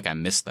 and I feel like I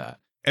missed that.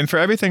 And for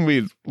everything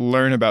we've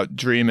learned about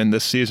Dream in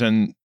this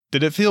season,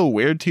 did it feel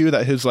weird to you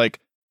that his, like,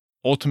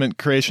 ultimate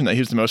creation that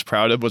he's the most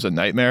proud of was a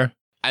nightmare?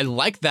 I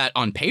like that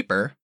on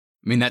paper.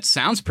 I mean, that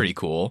sounds pretty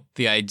cool.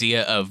 The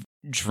idea of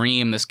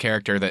Dream, this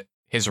character, that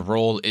his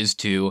role is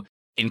to,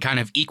 in kind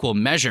of equal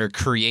measure,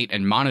 create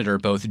and monitor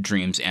both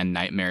dreams and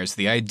nightmares.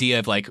 The idea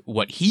of, like,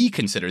 what he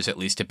considers at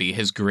least to be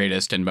his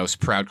greatest and most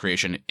proud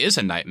creation is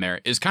a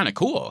nightmare is kind of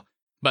cool.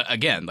 But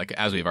again, like,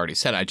 as we've already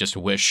said, I just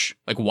wish,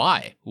 like,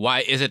 why? Why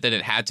is it that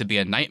it had to be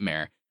a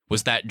nightmare?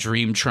 Was that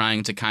Dream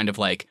trying to kind of,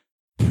 like,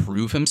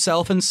 prove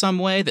himself in some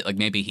way that, like,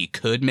 maybe he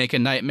could make a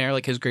nightmare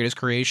like his greatest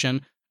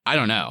creation? I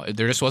don't know.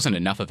 There just wasn't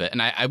enough of it. And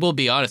I will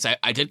be honest,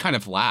 I did kind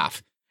of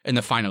laugh in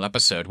the final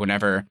episode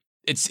whenever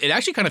it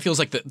actually kind of feels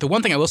like the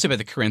one thing I will say about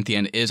the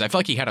Corinthian is I feel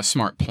like he had a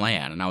smart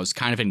plan, and I was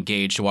kind of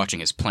engaged watching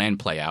his plan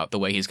play out, the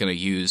way he's going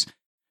to use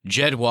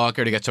Jed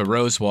Walker to get to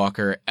Rose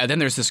Walker. And then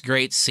there's this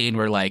great scene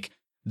where, like,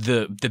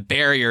 the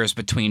barriers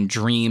between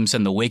dreams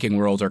and the waking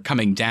world are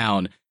coming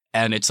down,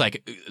 and it's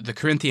like the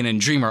Corinthian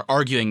and Dream are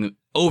arguing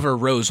over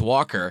Rose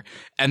Walker,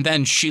 and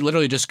then she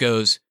literally just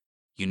goes,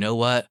 you know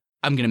what?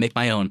 I'm going to make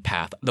my own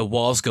path. The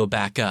walls go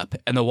back up,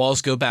 and the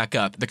walls go back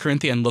up. The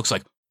Corinthian looks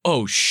like,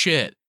 oh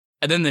shit.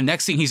 And then the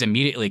next thing, he's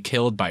immediately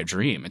killed by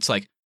Dream. It's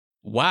like,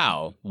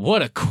 wow,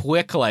 what a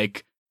quick,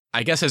 like,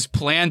 I guess his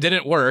plan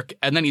didn't work,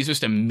 and then he's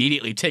just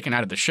immediately taken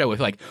out of the show with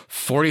like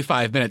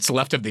 45 minutes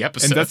left of the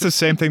episode. And that's the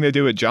same thing they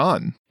do with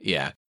John.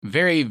 Yeah,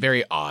 very,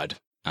 very odd.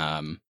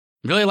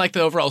 Really liked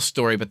the overall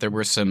story, but there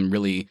were some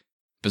really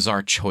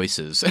bizarre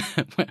choices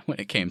when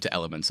it came to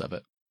elements of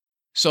it.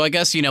 So I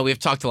guess, we've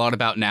talked a lot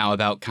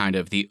about kind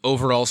of the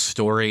overall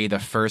story, the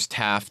first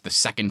half, the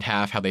second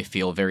half, how they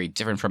feel very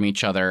different from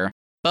each other.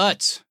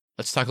 But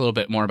let's talk a little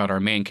bit more about our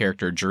main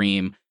character,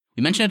 Dream.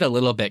 We mentioned it a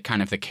little bit,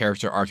 kind of the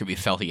character arc that we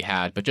felt he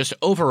had, but just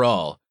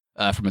overall,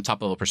 from a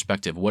top-level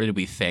perspective, what did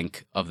we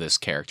think of this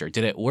character?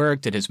 Did it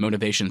work? Did his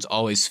motivations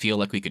always feel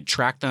like we could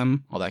track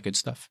them? All that good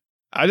stuff.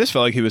 I just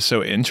felt like he was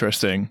so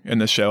interesting in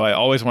the show. I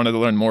always wanted to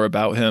learn more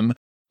about him.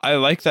 I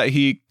like that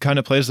he kind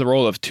of plays the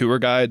role of tour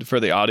guide for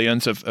the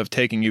audience, of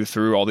taking you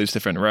through all these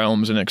different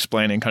realms and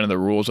explaining kind of the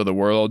rules of the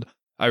world.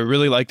 I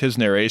really liked his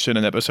narration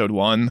in episode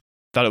 1.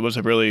 Thought it was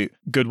a really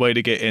good way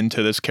to get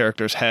into this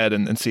character's head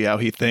and see how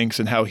he thinks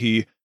and how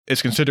he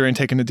is considering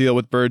taking a deal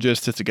with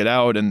Burgess to get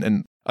out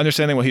and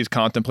understanding what he's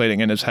contemplating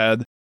in his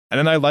head. And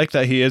then I like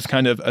that he is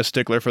kind of a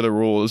stickler for the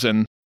rules,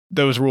 and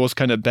those rules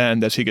kind of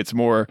bend as he gets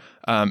more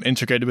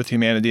integrated with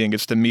humanity and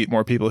gets to meet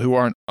more people who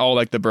aren't all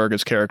like the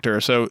Burgess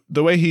character. So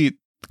the way he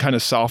kind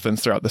of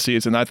softens throughout the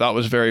season, I thought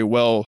was very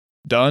well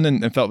done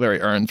and felt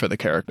very earned for the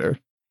character.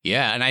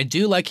 Yeah, and I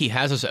do like he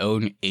has his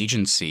own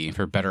agency,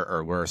 for better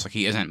or worse. Like,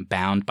 he isn't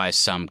bound by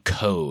some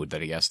code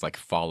that he has to, like,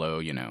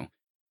 follow,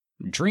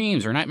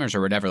 dreams or nightmares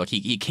or whatever. Like,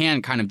 he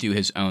can kind of do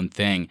his own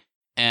thing.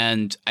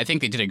 And I think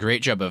they did a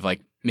great job of,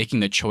 like, making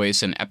the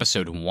choice in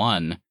episode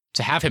 1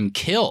 to have him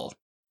kill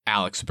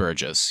Alex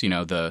Burgess,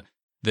 the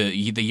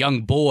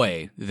young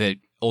boy that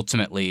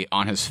ultimately,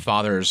 on his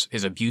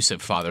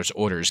abusive father's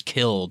orders,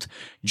 killed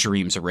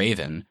Dream's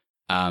Raven.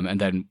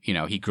 And then,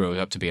 he grows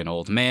up to be an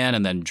old man,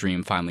 and then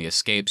Dream finally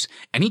escapes,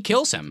 and he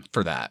kills him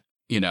for that.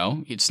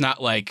 It's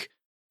not like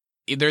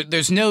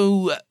there's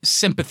no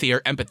sympathy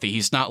or empathy.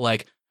 He's not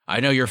like, I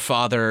know your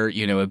father,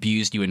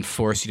 abused you and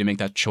forced you to make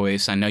that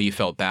choice. I know you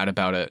felt bad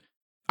about it.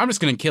 I'm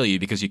just going to kill you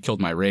because you killed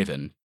my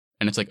Raven.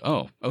 And it's like,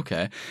 oh,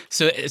 okay.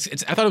 So I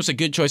thought it was a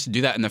good choice to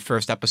do that in the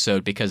first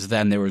episode, because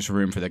then there was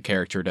room for the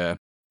character to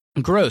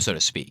grow, so to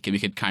speak, and we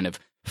could kind of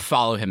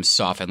follow him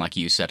soften, like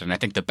you said. And I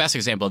think the best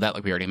example of that,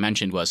 like we already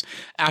mentioned, was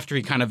after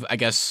he kind of, I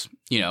guess,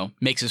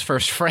 makes his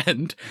first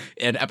friend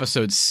in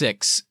episode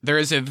 6. There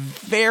is a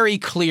very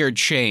clear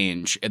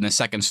change in the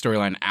second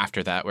storyline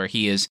after that, where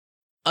he is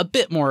a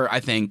bit more, I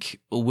think,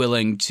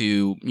 willing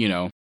to,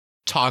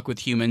 talk with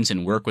humans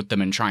and work with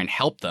them and try and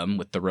help them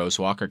with the Rose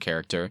Walker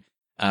character.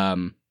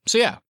 So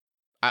yeah,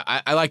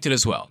 I liked it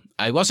as well.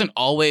 I wasn't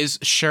always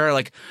sure,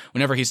 like,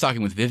 whenever he's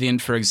talking with Vivian,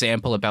 for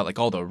example, about, like,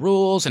 all the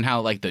rules and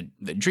how, like, the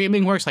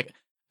dreaming works. Like,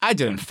 I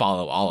didn't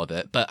follow all of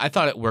it, but I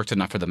thought it worked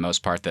enough for the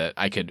most part that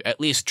I could at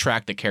least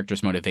track the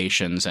character's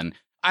motivations. And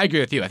I agree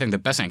with you. I think the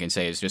best thing I can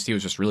say is just he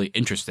was just really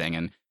interesting.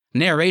 And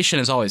narration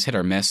is always hit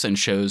or miss in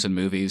shows and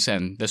movies,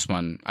 and this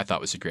one I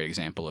thought was a great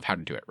example of how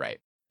to do it right.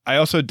 I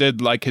also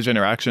did like his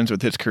interactions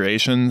with his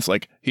creations.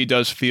 Like, he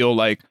does feel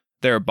like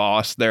their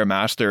boss, their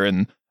master,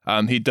 and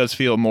he does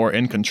feel more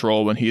in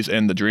control when he's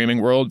in the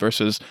dreaming world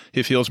versus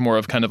he feels more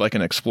of kind of like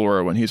an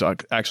explorer when he's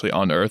actually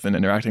on Earth and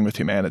interacting with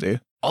humanity.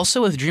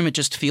 Also with Dream, it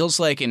just feels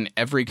like in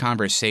every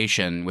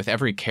conversation with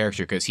every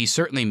character, because he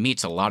certainly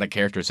meets a lot of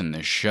characters in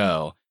this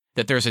show,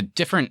 that there's a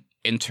different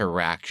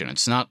interaction.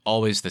 It's not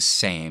always the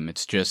same.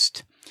 It's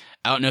just,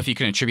 I don't know if you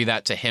can attribute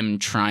that to him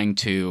trying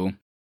to,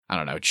 I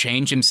don't know,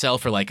 change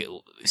himself or like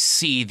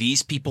see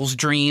these people's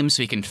dreams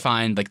so he can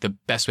find like the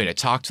best way to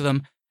talk to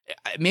them.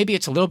 Maybe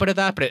it's a little bit of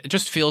that, but it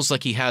just feels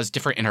like he has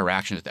different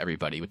interactions with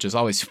everybody, which is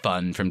always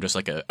fun from just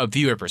like a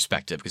viewer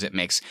perspective because it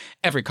makes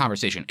every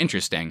conversation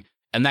interesting.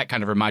 And that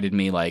kind of reminded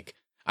me, like,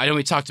 I know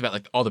we talked about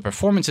like all the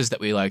performances that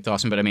we liked,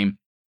 Austin, but I mean,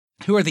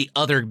 who are the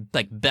other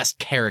like best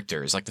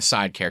characters, like the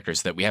side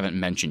characters that we haven't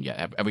mentioned yet?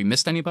 Have we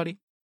missed anybody?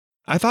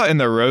 I thought in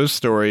the Rose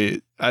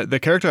story, the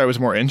character I was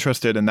more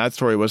interested in that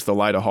story was the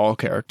Lyda Hall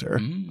character.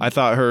 I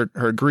thought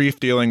her grief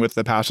dealing with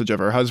the passage of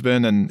her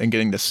husband and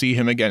getting to see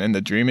him again in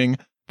the dreaming,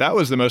 that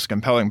was the most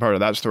compelling part of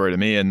that story to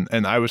me.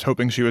 And I was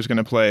hoping she was going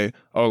to play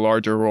a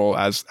larger role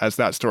as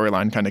that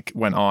storyline kind of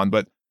went on.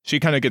 But she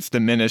kind of gets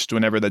diminished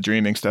whenever the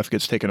dreaming stuff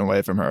gets taken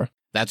away from her.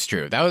 That's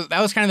true. That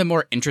was kind of the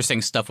more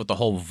interesting stuff with the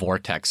whole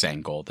vortex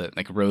angle, that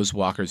like Rose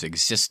Walker's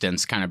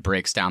existence kind of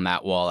breaks down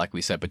that wall, like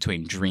we said,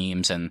 between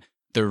dreams and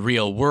the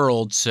real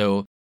world.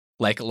 So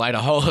like Lyda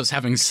Hall is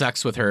having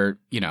sex with her,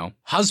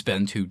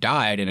 husband who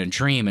died in a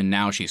dream, and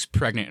now she's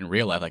pregnant in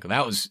real life. Like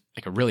that was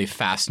like a really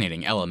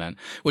fascinating element,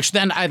 which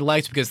then I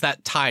liked because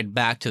that tied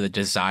back to the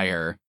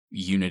Desire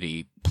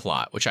Unity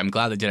plot, which I'm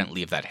glad they didn't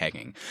leave that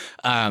hanging.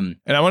 And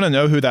I want to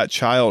know who that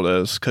child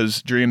is,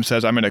 because Dream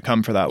says I'm going to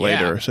come for that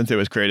later, since it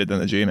was created in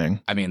the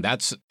dreaming. I mean,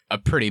 that's a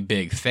pretty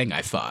big thing,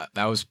 I thought.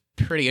 That was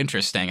pretty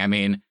interesting. I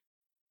mean,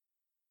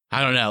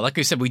 I don't know. Like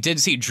I said, we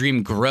did see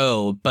Dream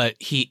grow, but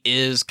he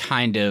is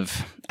kind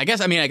of, I guess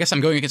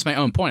I'm going against my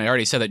own point. I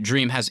already said that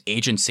Dream has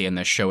agency in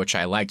this show, which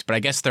I liked, but I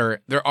guess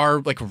there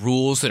are like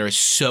rules that are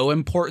so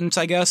important,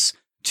 I guess,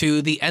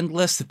 to the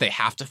Endless that they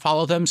have to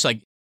follow them. So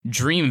like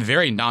Dream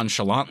very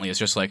nonchalantly is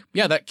just like,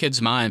 yeah, that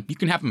kid's mine. You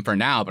can have him for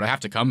now, but I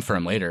have to come for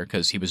him later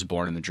because he was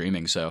born in the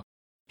dreaming. So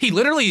he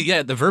literally,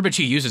 the verbiage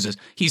he uses is,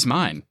 he's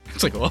mine.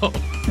 It's like, whoa.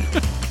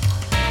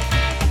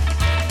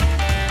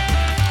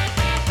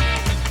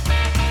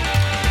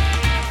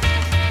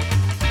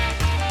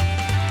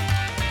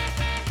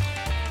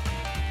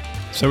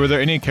 So were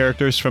there any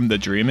characters from the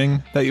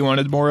dreaming that you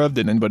wanted more of?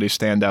 Did anybody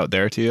stand out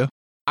there to you?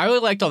 I really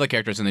liked all the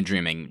characters in the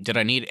dreaming. Did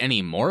I need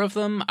any more of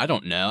them? I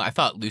don't know. I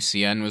thought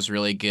Lucienne was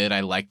really good.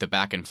 I liked the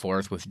back and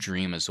forth with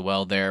Dream as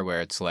well there,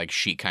 where it's like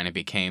she kind of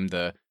became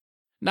the,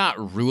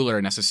 not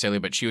ruler necessarily,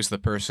 but she was the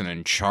person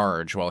in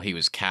charge while he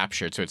was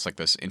captured. So it's like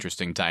this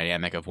interesting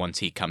dynamic of once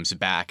he comes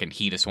back and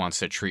he just wants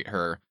to treat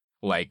her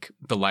like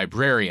the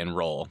librarian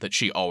role that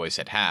she always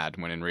had,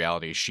 when in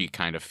reality she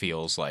kind of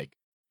feels like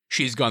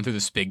she's gone through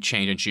this big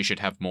change and she should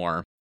have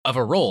more of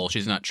a role.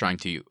 She's not trying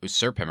to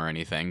usurp him or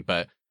anything,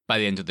 but by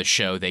the end of the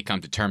show, they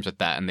come to terms with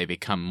that and they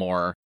become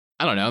more,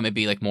 I don't know,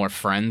 maybe like more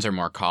friends or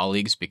more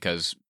colleagues,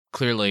 because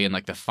clearly in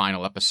like the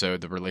final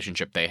episode, the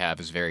relationship they have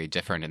is very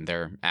different and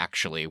they're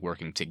actually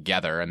working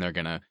together and they're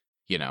going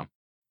to,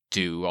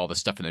 do all the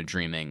stuff in the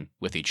dreaming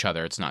with each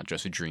other. It's not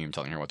just a dream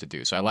telling her what to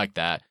do. So I like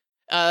that.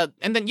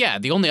 And then,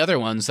 the only other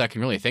ones that I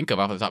can really think of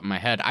off the top of my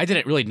head, I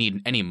didn't really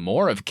need any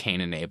more of Cain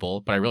and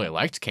Abel, but I really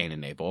liked Cain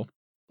and Abel.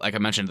 Like I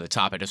mentioned at the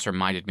top, it just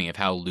reminded me of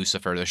how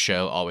Lucifer, the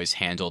show, always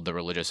handled the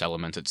religious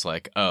elements. It's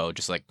like,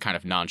 just like kind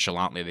of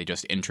nonchalantly, they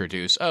just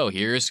introduce,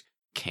 here's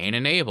Cain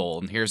and Abel,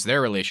 and here's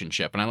their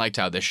relationship. And I liked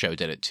how this show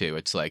did it too.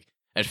 It's like,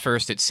 at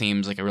first it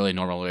seems like a really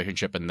normal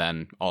relationship, and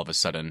then all of a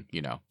sudden,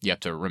 you have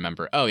to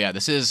remember,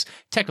 this is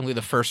technically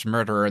the first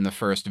murderer and the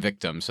first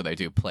victim, so they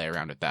do play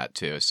around with that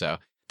too. So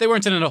they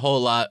weren't in it a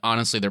whole lot.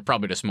 Honestly, they're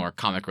probably just more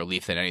comic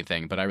relief than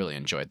anything, but I really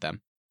enjoyed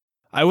them.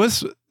 I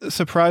was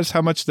surprised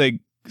how much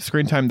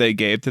screen time they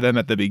gave to them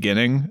at the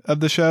beginning of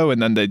the show,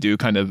 and then they do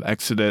kind of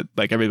exit it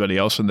like everybody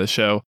else in the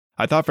show.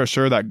 I thought for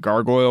sure that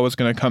Gargoyle was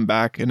going to come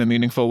back in a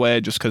meaningful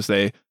way, just because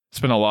they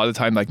spent a lot of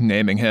time like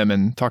naming him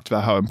and talked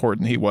about how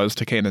important he was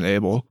to Cain and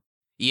Abel.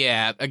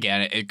 Yeah,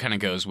 again, it kind of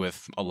goes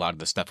with a lot of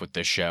the stuff with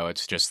this show.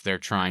 It's just they're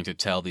trying to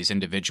tell these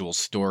individual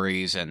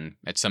stories, and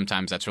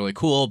sometimes that's really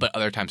cool, but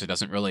other times it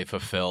doesn't really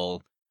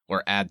fulfill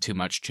or add too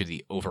much to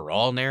the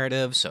overall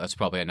narrative. So that's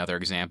probably another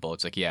example.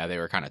 It's like, they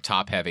were kind of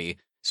top heavy,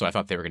 so I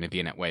thought they were going to be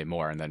in it way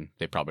more, and then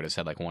they probably just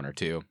had like one or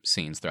two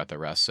scenes throughout the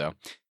rest. So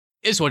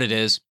is what it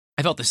is.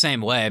 I felt the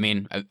same way. I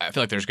mean, I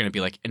feel like there's going to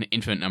be like an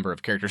infinite number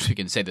of characters we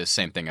can say the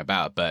same thing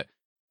about, but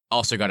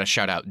also got to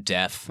shout out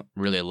Death.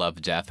 Really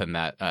love Death in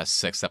that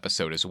 6th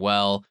episode as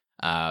well.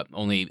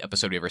 Only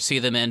episode we ever see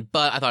them in,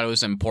 but I thought it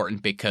was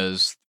important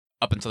because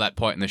up until that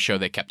point in the show,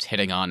 they kept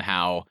hitting on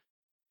how,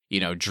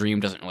 Dream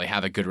doesn't really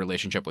have a good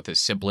relationship with his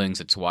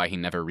siblings. It's why he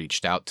never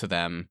reached out to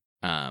them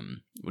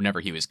whenever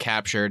he was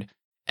captured.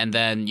 And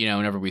then,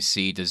 whenever we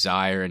see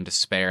desire and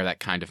despair,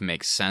 that kind of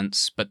makes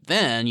sense. But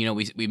then,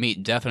 we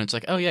meet Death, and it's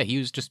like, oh yeah, he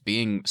was just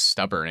being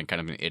stubborn and kind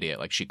of an idiot.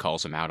 Like, she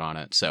calls him out on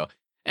it. So,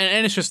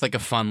 and it's just like a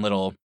fun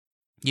little,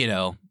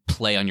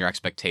 play on your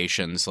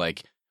expectations.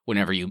 Like,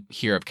 whenever you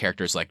hear of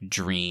characters like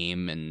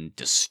Dream and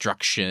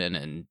Destruction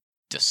and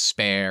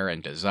Despair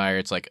and Desire,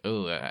 it's like,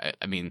 oh,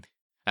 I mean,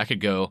 that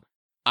could go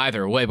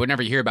either way. But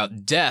whenever you hear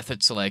about Death,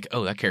 it's like,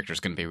 oh, that character's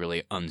going to be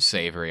really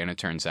unsavory. And it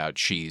turns out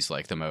she's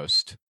like the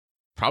most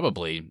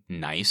probably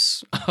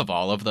nice of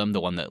all of them,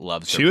 the one that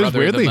loves her brother the most.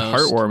 She was weirdly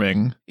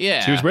heartwarming.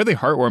 Yeah. She was weirdly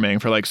heartwarming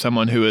for like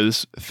someone who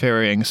is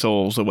ferrying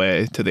souls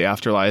away to the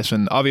afterlife.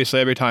 And obviously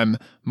every time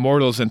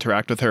mortals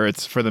interact with her,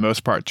 it's for the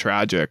most part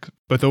tragic.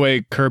 But the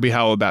way Kirby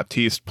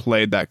Howell-Baptiste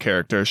played that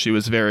character, she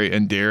was very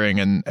endearing.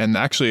 And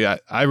actually,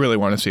 I really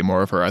want to see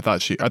more of her. I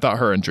thought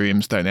her and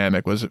Dream's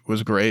dynamic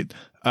was great.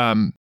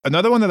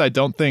 Another one that I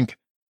don't think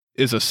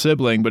is a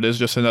sibling, but is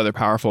just another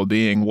powerful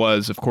being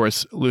was, of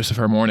course,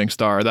 Lucifer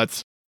Morningstar.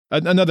 That's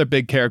another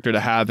big character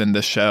to have in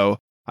this show.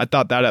 I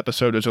thought that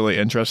episode was really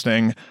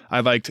interesting.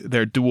 I liked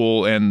their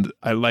duel, and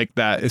I like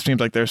that it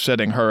seems like they're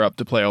setting her up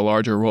to play a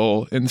larger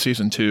role in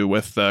season 2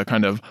 with the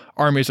kind of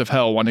armies of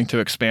hell wanting to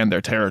expand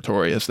their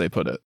territory, as they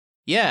put it.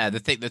 Yeah, the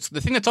thing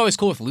that's always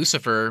cool with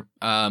Lucifer,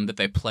 that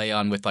they play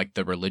on with like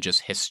the religious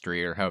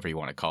history, or however you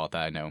want to call it.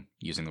 That I know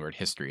using the word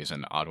history is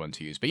an odd one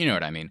to use, but you know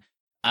what I mean.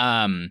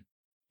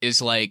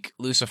 Is like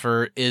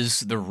Lucifer is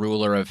the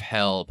ruler of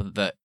hell,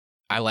 but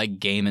I like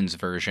Gaiman's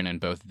version in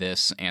both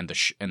this and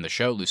the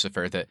show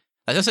Lucifer, that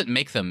doesn't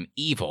make them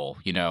evil,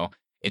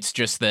 It's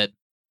just that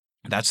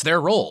that's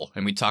their role.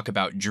 And we talk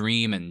about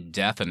Dream and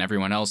Death and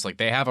everyone else, like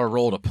they have a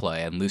role to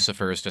play, and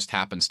Lucifer's just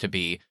happens to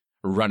be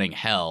running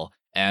hell.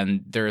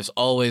 And there's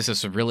always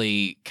this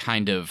really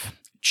kind of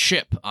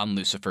chip on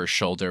Lucifer's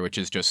shoulder, which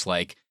is just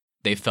like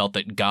they felt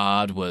that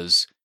God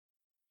was,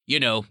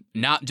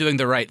 not doing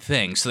the right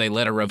thing. So they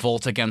led a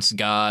revolt against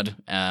God.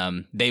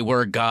 They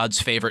were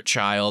God's favorite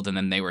child, and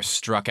then they were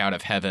struck out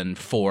of heaven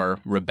for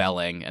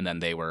rebelling, and then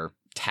they were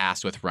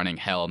tasked with running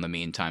hell in the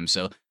meantime.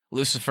 So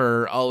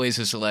Lucifer always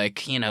is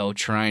like,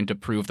 trying to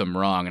prove them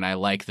wrong. And I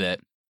like that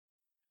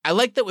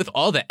with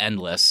all the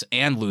Endless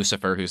and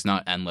Lucifer, who's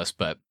not endless,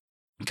 but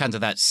kind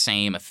of that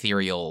same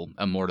ethereal,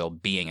 immortal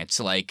being. It's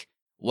like,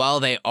 while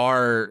they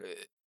are,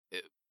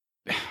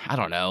 I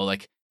don't know,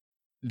 like,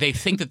 they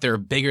think that they're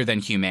bigger than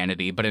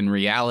humanity, but in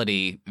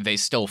reality, they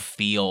still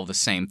feel the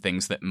same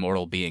things that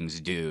mortal beings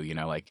do.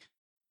 Like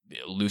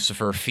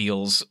Lucifer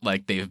feels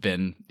like they've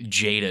been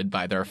jaded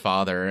by their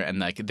father, and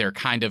like they're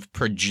kind of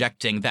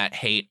projecting that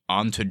hate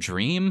onto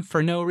Dream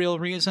for no real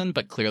reason,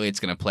 but clearly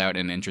it's going to play out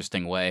in an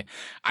interesting way.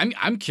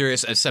 I'm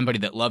curious, as somebody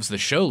that loves the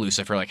show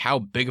Lucifer, like how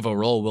big of a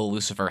role will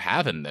Lucifer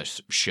have in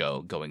this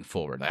show going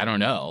forward? I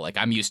don't know. Like,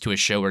 I'm used to a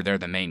show where they're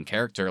the main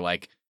character.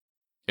 Like,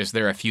 is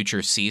there a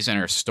future season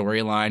or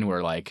storyline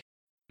where, like,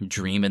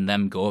 Dream and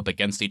them go up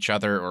against each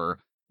other, or,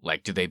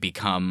 like, do they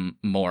become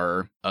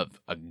more of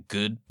a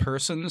good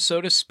person, so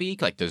to speak?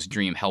 Like, does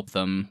Dream help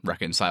them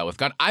reconcile with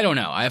God? I don't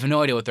know. I have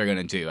no idea what they're going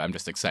to do. I'm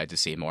just excited to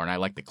see more, and I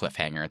like the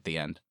cliffhanger at the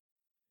end.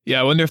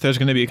 Yeah, I wonder if there's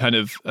going to be kind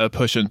of a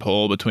push and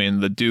pull between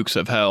the Dukes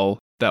of Hell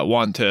that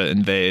want to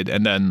invade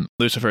and then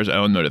Lucifer's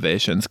own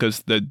motivations,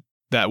 because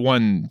that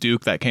one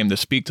Duke that came to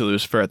speak to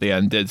Lucifer at the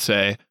end did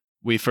say,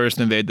 we first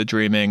invade the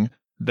dreaming,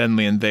 then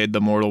we invade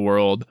the mortal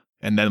world,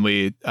 and then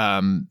we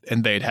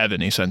invade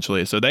heaven,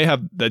 essentially. So they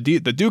have the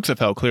Dukes of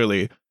Hell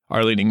clearly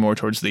are leaning more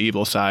towards the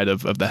evil side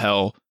of the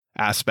hell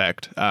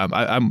aspect.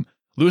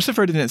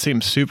 Lucifer didn't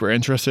seem super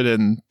interested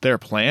in their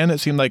plan. It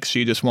seemed like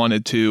she just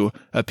wanted to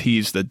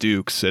appease the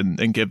Dukes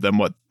and give them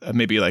what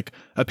maybe like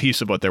a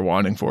piece of what they're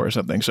wanting for or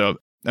something. So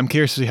I'm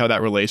curious to see how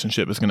that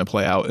relationship is going to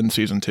play out in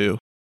season 2.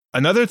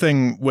 Another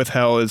thing with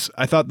hell is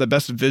I thought the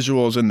best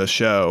visuals in the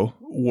show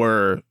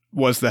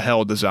was the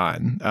hell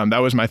design. That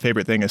was my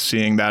favorite thing, is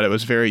seeing that. It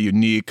was very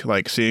unique,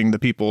 like seeing the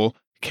people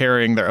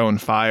carrying their own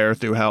fire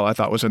through hell, I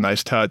thought was a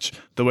nice touch.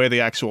 The way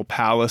the actual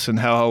palace in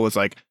hell was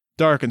like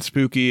dark and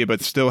spooky,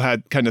 but still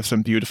had kind of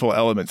some beautiful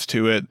elements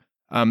to it.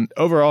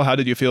 Overall, how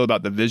did you feel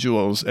about the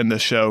visuals in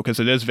this show? Because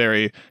it is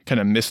very kind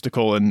of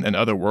mystical and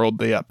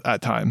otherworldly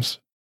at times.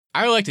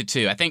 I liked it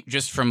too. I think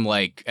just from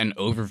like an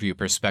overview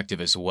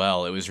perspective as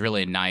well, it was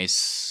really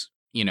nice,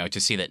 to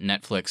see that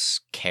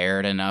Netflix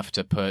cared enough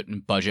to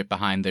put budget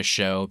behind this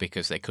show,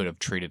 because they could have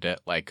treated it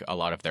like a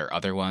lot of their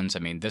other ones. I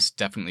mean, this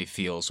definitely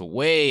feels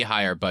way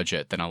higher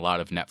budget than a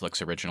lot of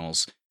Netflix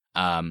originals.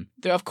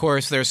 Of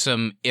course, there's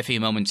some iffy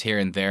moments here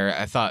and there.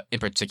 I thought in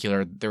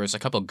particular, there was a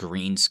couple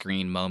green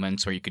screen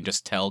moments where you can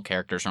just tell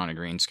characters are on a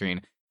green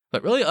screen.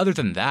 But really, other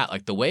than that,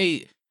 like the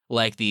way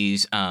like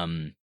these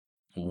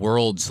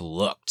worlds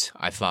looked,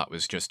 I thought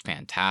was just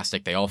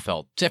fantastic. They all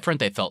felt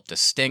different. They felt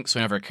distinct. So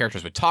whenever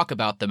characters would talk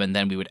about them and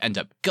then we would end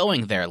up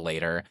going there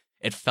later,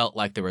 it felt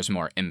like there was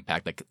more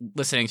impact. Like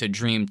listening to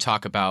Dream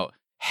talk about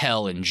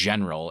hell in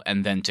general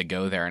and then to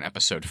go there in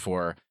episode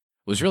 4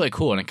 was really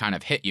cool, and it kind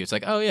of hit you. It's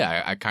like, oh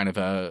yeah, I kind of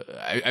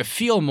I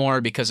feel more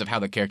because of how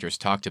the characters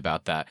talked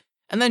about that.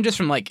 And then just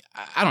from like,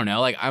 I don't know,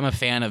 like I'm a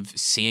fan of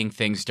seeing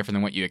things different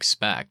than what you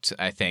expect.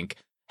 I think,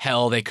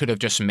 hell, they could have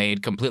just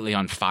made completely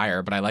on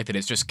fire, but I like that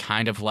it's just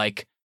kind of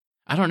like,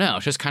 I don't know,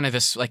 it's just kind of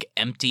this like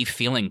empty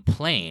feeling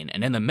plain.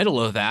 And in the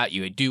middle of that,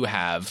 you do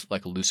have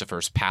like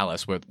Lucifer's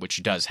palace,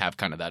 which does have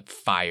kind of that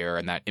fire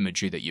and that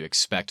imagery that you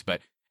expect.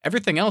 But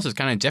everything else is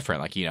kind of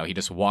different. Like, he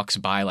just walks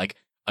by like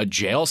a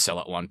jail cell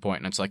at one point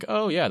and it's like,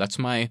 oh yeah, that's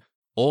my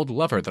old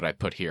lover that I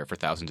put here for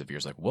thousands of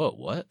years. Like, whoa,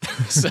 what?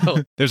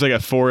 So there's like a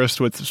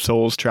forest with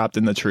souls trapped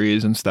in the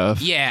trees and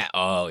stuff. Yeah.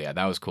 Oh yeah,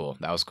 that was cool.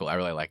 I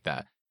really liked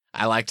that.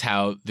 I liked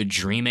how the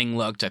dreaming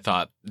looked. I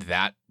thought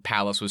that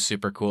palace was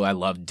super cool. I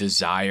loved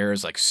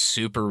Desire's like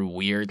super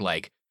weird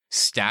like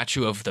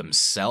statue of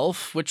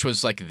themselves, which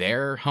was like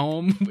their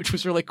home, which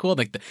was really cool.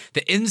 Like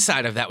the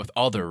inside of that with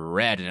all the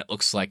red, and it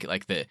looks like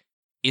the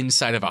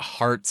inside of a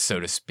heart, so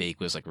to speak,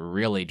 was like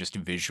really just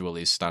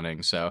visually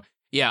stunning. So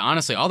yeah,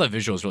 honestly, all the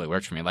visuals really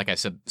worked for me. Like I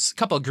said, a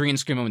couple of green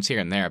screen moments here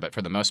and there, but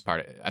for the most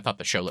part, I thought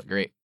the show looked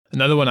great.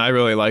 Another one I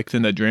really liked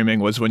in the dreaming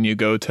was when you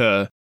go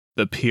to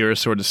the pier,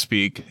 so to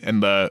speak,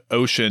 and the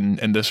ocean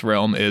in this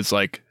realm is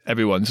like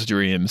everyone's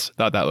dreams.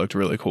 Thought that looked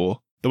really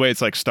cool. The way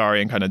it's like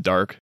starry and kind of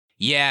dark.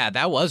 Yeah,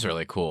 that was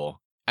really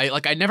cool.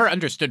 I never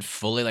understood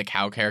fully like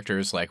how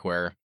characters like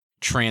were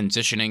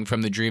transitioning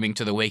from the dreaming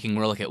to the waking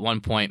world. Like at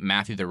one point,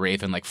 Matthew the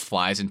Raven like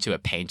flies into a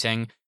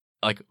painting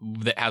like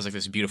that has like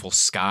this beautiful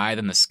sky.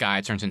 Then the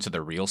sky turns into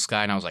the real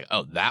sky, and I was like,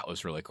 oh, that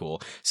was really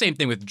cool. Same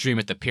thing with Dream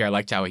at the Pier. I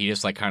liked how he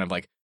just like kind of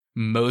like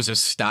Moses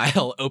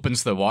style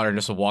opens the water and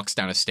just walks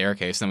down a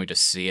staircase, and then we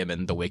just see him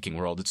in the waking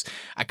world.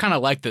 I kind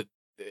of like that.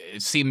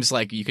 It seems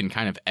like you can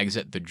kind of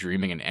exit the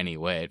dreaming in any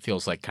way. It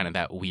feels like kind of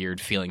that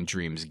weird feeling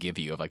dreams give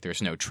you of like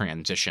there's no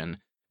transition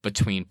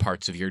between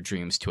parts of your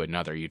dreams to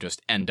another. You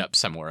just end up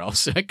somewhere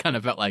else. I kind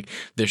of felt like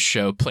this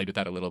show played with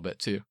that a little bit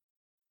too.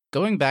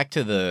 Going back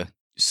to the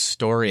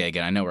story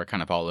again, I know we're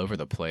kind of all over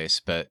the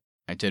place, but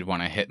I did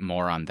want to hit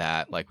more on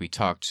that. Like we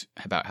talked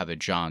about how the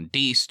John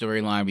Dee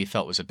storyline we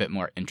felt was a bit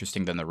more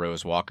interesting than the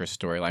Rose Walker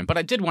storyline, but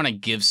I did want to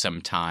give some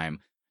time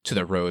to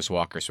the Rose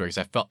Walker story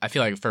because I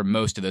feel like for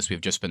most of this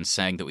we've just been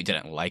saying that we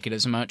didn't like it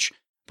as much.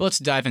 But let's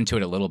dive into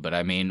it a little bit.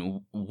 I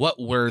mean,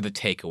 what were the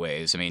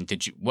takeaways? I mean,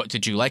 what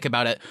did you like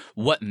about it?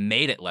 What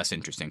made it less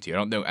interesting to you?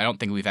 I don't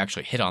think we've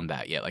actually hit on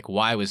that yet. Like,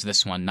 why was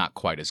this one not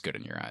quite as good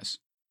in your eyes?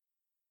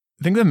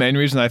 I think the main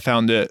reason I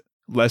found it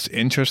less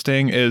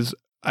interesting is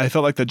I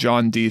felt like the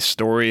John Dee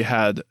story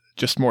had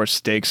just more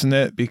stakes in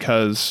it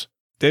because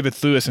David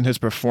Thewlis and his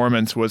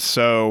performance was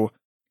so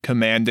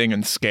commanding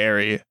and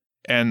scary.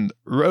 And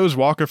Rose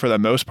Walker, for the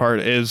most part,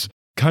 is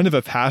kind of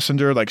a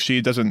passenger. Like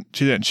she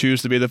didn't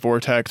choose to be the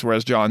Vortex,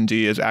 whereas John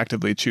Dee is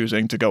actively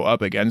choosing to go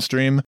up against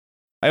Dream.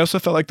 I also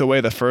felt like the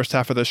way the first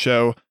half of the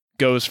show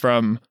goes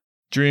from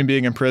Dream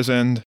being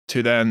imprisoned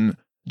to then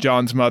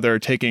John's mother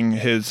taking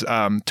his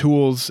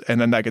tools,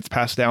 and then that gets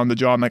passed down to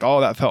John. Like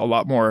all of that felt a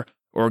lot more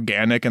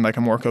organic and like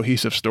a more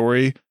cohesive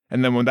story.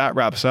 And then when that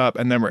wraps up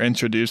and then we're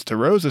introduced to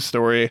Rose's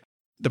story,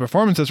 the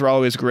performances were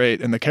always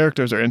great and the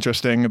characters are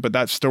interesting, but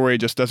that story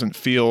just doesn't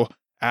feel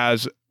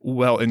as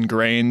well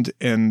ingrained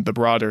in the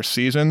broader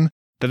season,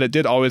 that it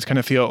did always kind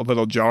of feel a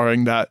little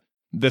jarring that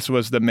this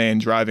was the main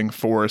driving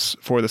force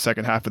for the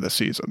second half of the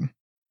season.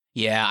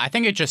 Yeah, I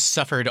think it just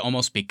suffered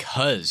almost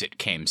because it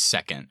came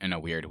second in a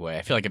weird way.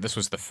 I feel like if this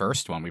was the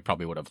first one, we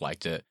probably would have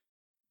liked it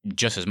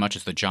just as much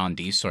as the John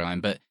Dee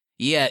storyline. But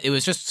yeah, it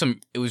was just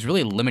it was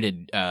really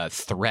limited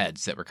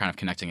threads that were kind of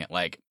connecting it.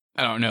 Like,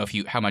 I don't know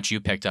how much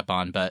you picked up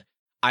on, but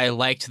I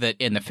liked that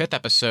in the 5th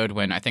episode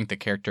when I think the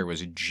character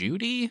was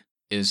Judy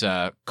is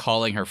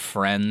calling her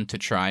friend to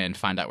try and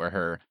find out where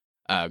her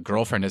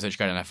girlfriend is that she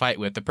got in a fight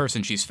with. The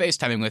person she's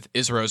FaceTiming with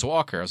is Rose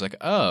Walker. I was like,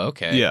 oh,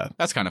 okay. Yeah.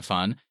 That's kind of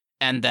fun.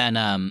 And then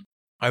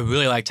I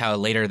really liked how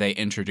later they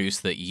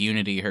introduced that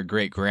Unity, her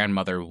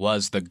great-grandmother,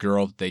 was the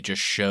girl that they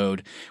just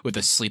showed with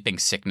the sleeping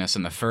sickness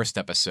in the first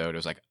episode. It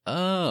was like,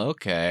 oh,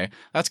 okay.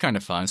 That's kind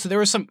of fun. So there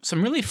was some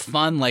really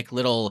fun, like,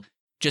 little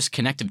just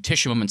connective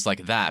tissue moments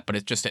like that, but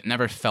it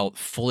never felt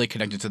fully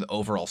connected to the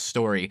overall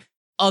story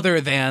other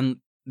than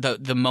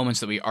the moments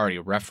that we already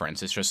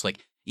referenced. It's just like,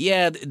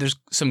 yeah, there's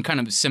some kind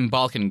of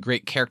symbolic and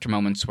great character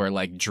moments where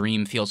like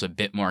Dream feels a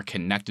bit more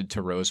connected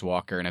to Rose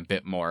Walker and a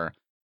bit more,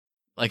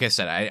 like I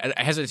said,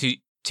 I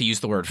hesitate to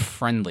use the word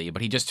friendly,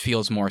 but he just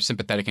feels more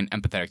sympathetic and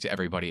empathetic to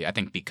everybody, I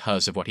think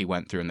because of what he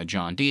went through in the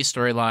John Dee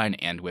storyline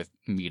and with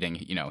meeting,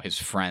 his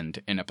friend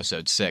in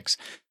episode 6.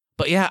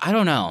 But yeah, I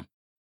don't know.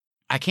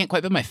 I can't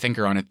quite put my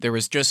finger on it. There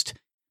was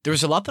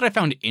a lot that I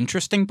found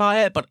interesting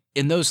by it, but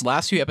in those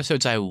last few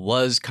episodes, I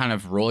was kind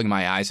of rolling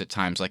my eyes at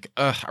times like,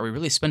 ugh, are we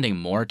really spending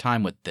more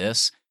time with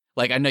this?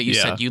 Like, I know you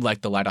said you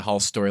liked the Lyta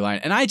Hall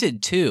storyline, and I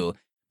did too,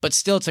 but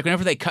still, it's like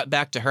whenever they cut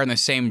back to her in the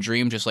same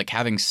dream, just like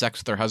having sex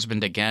with her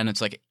husband again,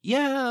 it's like,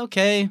 yeah,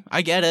 okay,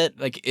 I get it.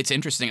 Like, it's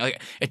interesting.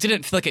 Like, it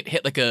didn't feel like it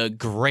hit like a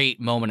great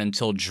moment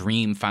until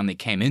Dream finally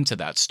came into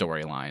that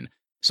storyline.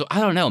 So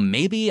I don't know,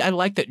 maybe I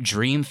like that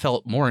Dream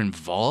felt more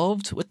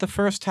involved with the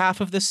first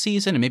half of this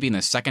season, and maybe in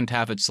the second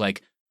half it's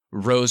like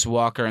Rose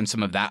Walker and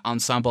some of that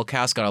ensemble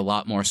cast got a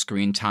lot more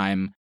screen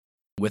time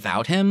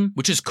without him,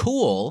 which is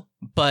cool,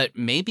 but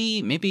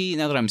maybe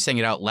now that I'm saying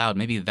it out loud,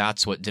 maybe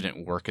that's what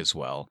didn't work as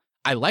well.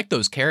 I like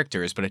those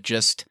characters, but it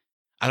just,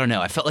 I don't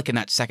know. I felt like in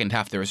that second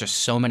half, there was just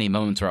so many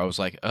moments where I was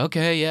like,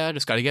 okay, yeah,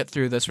 just got to get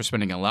through this. We're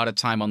spending a lot of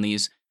time on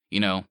these,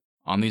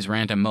 on these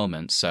random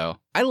moments. So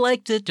I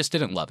liked it, just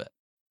didn't love it.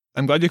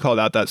 I'm glad you called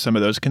out that some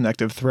of those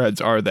connective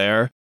threads are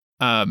there.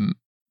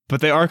 But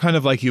they are kind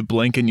of like you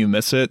blink and you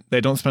miss it. They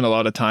don't spend a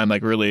lot of time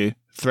like really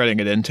threading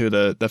it into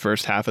the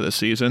first half of the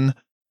season.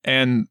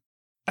 And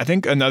I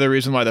think another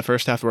reason why the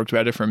first half worked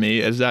better for me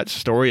is that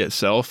story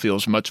itself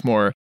feels much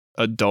more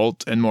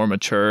adult and more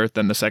mature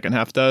than the second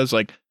half does.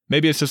 Like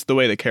maybe it's just the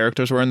way the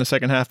characters were in the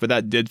second half, but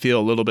that did feel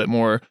a little bit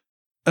more,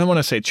 I don't want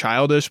to say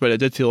childish, but it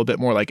did feel a bit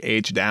more like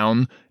aged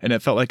down. And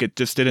it felt like it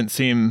just didn't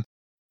seem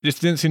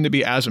to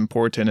be as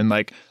important. And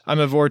like, I'm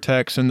a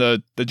vortex and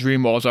the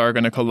dream walls are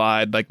going to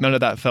collide. Like none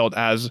of that felt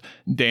as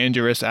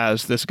dangerous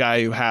as this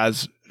guy who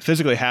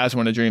physically has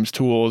one of Dream's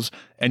tools,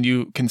 and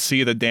you can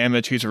see the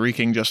damage he's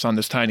wreaking just on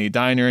this tiny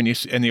diner.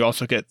 And you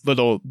also get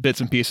little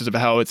bits and pieces of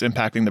how it's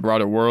impacting the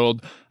broader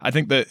world. I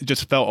think that it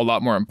just felt a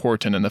lot more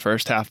important in the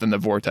first half than the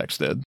vortex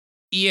did.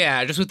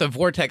 Yeah, just with the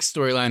Vortex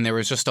storyline, there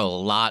was just a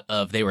lot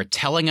of, they were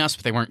telling us,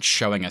 but they weren't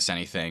showing us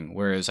anything.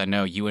 Whereas I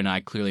know you and I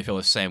clearly feel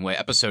the same way.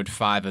 Episode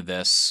 5 of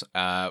this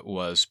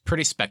was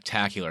pretty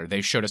spectacular. They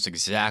showed us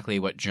exactly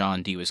what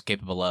John Dee was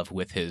capable of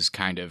with his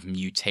kind of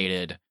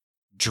mutated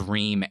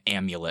dream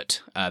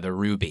amulet, the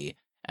ruby,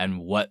 and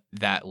what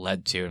that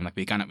led to. And like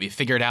we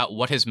figured out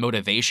what his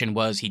motivation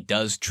was. He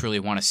does truly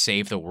want to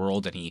save the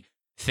world, and he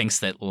thinks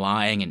that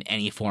lying in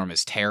any form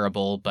is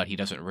terrible, but he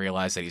doesn't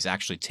realize that he's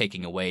actually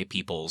taking away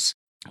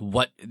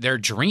their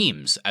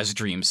dreams, as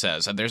Dream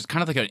says. And there's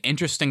kind of like an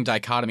interesting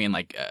dichotomy and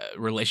like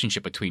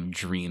relationship between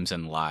dreams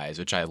and lies,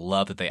 which I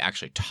love that they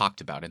actually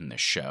talked about in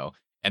this show.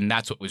 And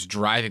that's what was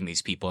driving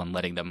these people and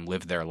letting them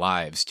live their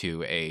lives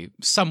to a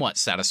somewhat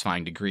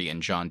satisfying degree.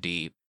 And John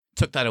Dee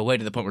took that away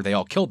to the point where they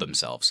all killed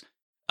themselves.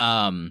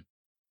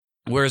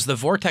 Whereas the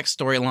Vortex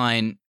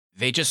storyline,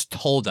 they just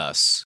told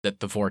us that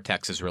the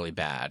Vortex is really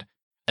bad.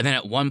 And then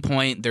at one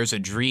point, there's a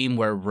dream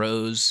where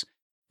Rose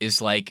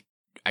is like,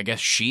 I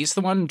guess she's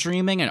the one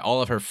dreaming, and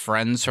all of her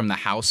friends from the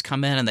house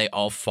come in and they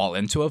all fall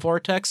into a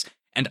vortex.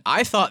 And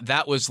I thought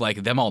that was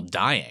like them all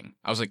dying.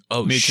 I was like,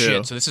 oh, Me shit.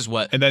 too. So this is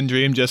what. And then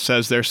Dream just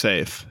says they're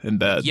safe in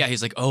bed. Yeah,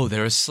 he's like, oh,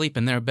 they're asleep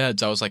in their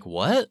beds. I was like,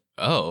 what?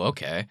 Oh,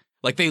 okay.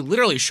 Like they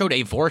literally showed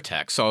a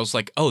vortex. So I was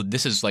like, oh,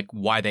 this is like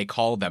why they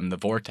call them the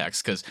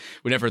vortex. Because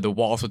whenever the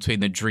walls between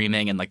the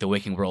dreaming and like the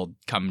waking world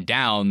come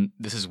down,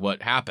 this is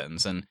what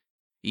happens. And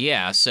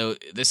yeah, so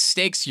the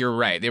stakes, you're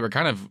right. They were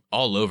kind of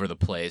all over the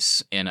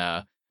place in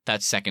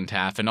that second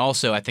half. And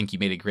also, I think you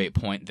made a great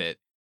point that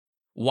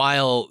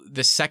while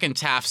the second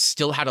half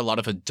still had a lot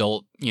of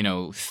adult,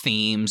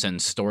 themes and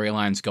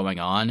storylines going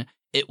on,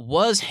 it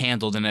was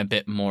handled in a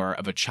bit more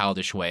of a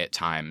childish way at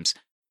times.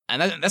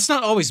 And that's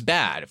not always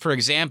bad. For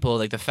example,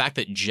 like the fact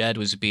that Jed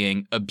was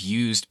being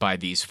abused by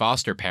these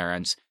foster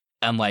parents,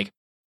 and like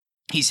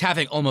he's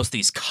having almost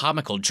these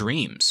comical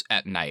dreams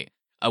at night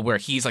where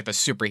he's like the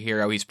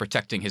superhero, he's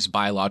protecting his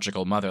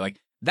biological mother. Like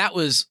that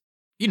was,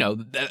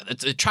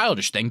 it's a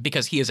childish thing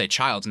because he is a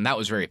child, and that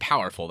was very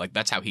powerful. Like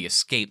that's how he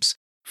escapes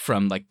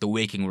from like the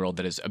waking world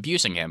that is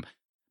abusing him.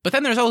 But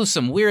then there's also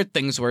some weird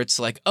things where it's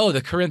like, oh,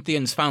 the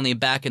Corinthian's finally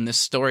back in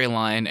this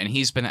storyline, and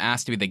he's been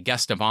asked to be the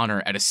guest of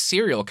honor at a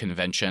serial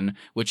convention,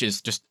 which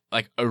is just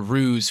like a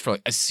ruse for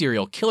like a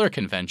serial killer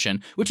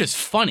convention, which is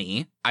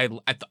funny. I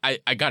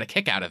got a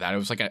kick out of that. It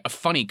was like a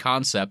funny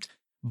concept,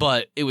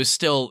 but it was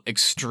still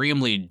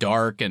extremely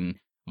dark and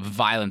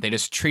violent. They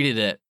just treated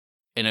it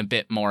in a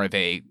bit more of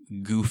a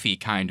goofy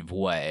kind of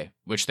way,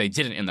 which they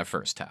didn't in the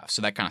first half.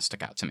 So that kind of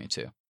stuck out to me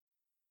too.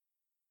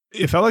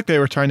 It felt like they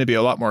were trying to be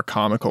a lot more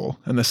comical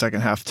in the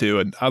second half too,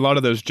 and a lot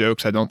of those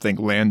jokes I don't think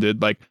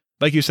landed. Like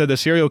you said, the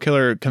serial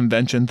killer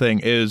convention thing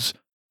is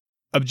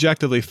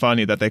objectively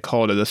funny that they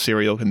call it a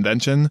serial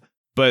convention,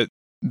 but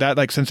that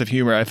like sense of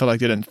humor I felt like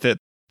didn't fit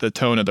the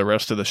tone of the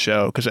rest of the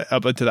show, because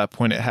up until that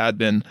point it had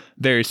been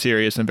very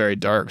serious and very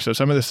dark. So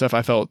some of the stuff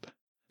I felt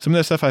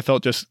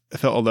just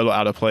felt a little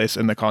out of place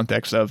in the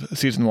context of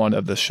season 1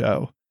 of this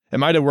show. It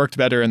might have worked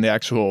better in the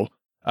actual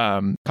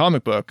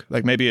comic book.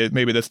 Like maybe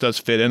this does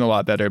fit in a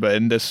lot better, but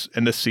in this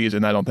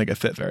season I don't think it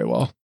fit very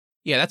well.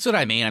 Yeah, that's what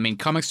I mean. I mean,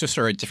 comics just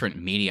are a different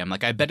medium.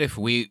 Like I bet if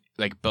we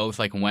like both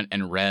like went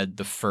and read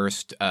the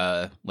first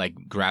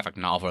like graphic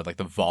novel, like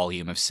the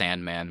volume of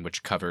Sandman,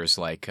 which covers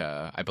like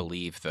I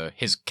believe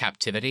his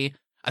captivity,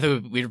 I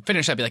think we'd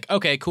finish that, be like,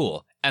 okay,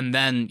 cool. And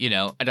then,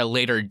 at a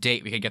later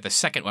date we could get the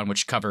second one,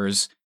 which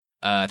covers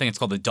I think it's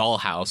called The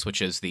Dollhouse,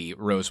 which is the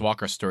Rose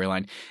Walker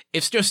storyline.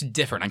 It's just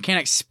different. I can't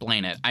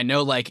explain it. I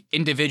know like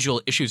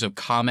individual issues of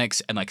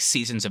comics and like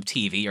seasons of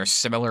TV are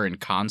similar in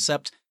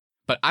concept,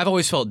 but I've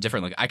always felt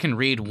different. Like I can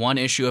read one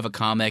issue of a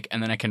comic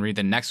and then I can read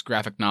the next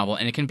graphic novel,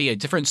 and it can be a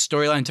different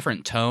storyline,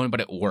 different tone, but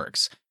it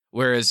works.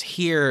 Whereas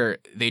here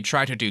they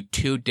try to do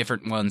two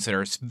different ones that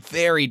are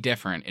very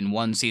different in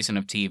one season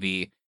of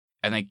TV,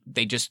 and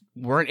they just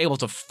weren't able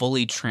to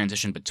fully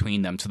transition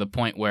between them to the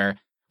point where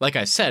like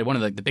I said, one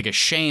of the biggest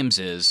shames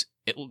is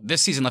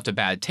this season left a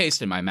bad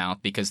taste in my mouth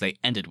because they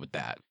ended with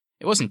that.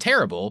 It wasn't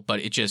terrible, but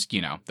it just,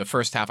 the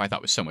first half I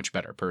thought was so much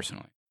better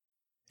personally.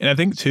 And I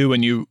think too,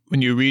 when you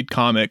read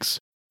comics,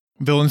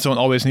 villains don't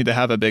always need to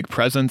have a big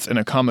presence in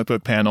a comic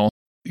book panel.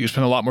 You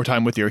spend a lot more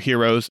time with your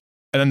heroes,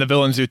 and then the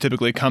villains do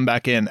typically come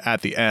back in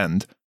at the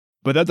end.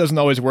 But that doesn't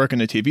always work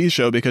in a TV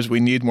show because we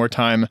need more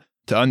time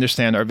to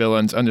understand our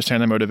villains,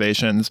 understand their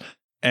motivations.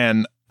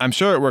 And I'm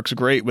sure it works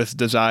great with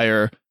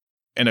Desire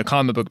in a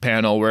comic book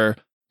panel where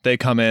they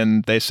come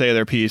in, they say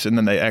their piece, and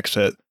then they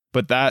exit.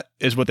 But that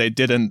is what they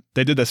didn't.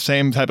 They did the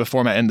same type of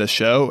format in the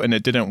show, and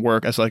it didn't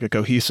work as like a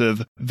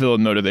cohesive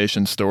villain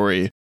motivation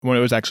story when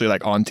it was actually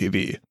like on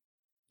TV.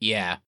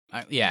 Yeah.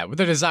 With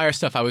the Desire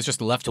stuff, I was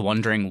just left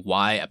wondering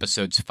why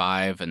episodes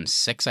 5 and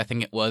 6, I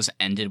think it was,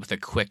 ended with a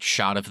quick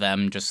shot of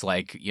them just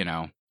like,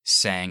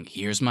 saying,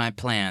 here's my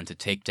plan to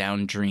take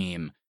down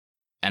Dream.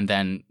 And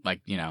then, like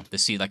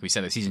we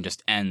said, the season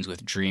just ends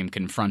with Dream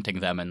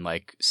confronting them and,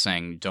 like,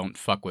 saying, don't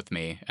fuck with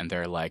me. And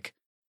they're like,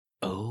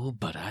 oh,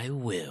 but I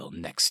will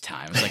next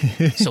time. It's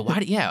like, so why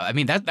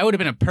that would have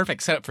been a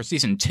perfect setup for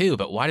season 2,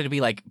 but why did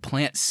we, like,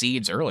 plant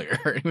seeds earlier?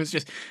 It was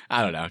just,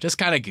 I don't know, just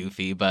kind of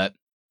goofy. But,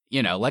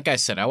 like I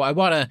said, I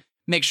want to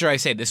make sure I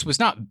say this was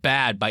not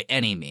bad by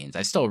any means.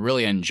 I still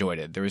really enjoyed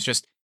it. There was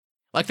just,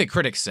 like the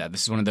critics said,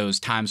 this is one of those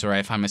times where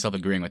I find myself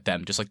agreeing with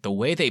them. Just like the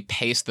way they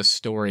paced the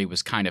story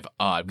was kind of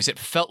odd because it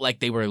felt like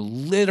they were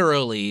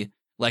literally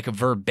like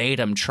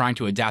verbatim trying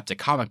to adapt a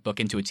comic book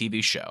into a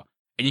TV show.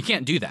 And you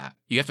can't do that.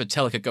 You have to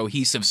tell like a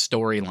cohesive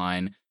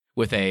storyline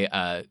with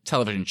a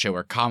television show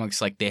or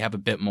comics. Like they have a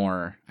bit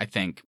more, I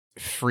think,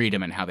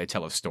 freedom in how they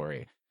tell a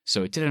story.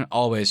 So it didn't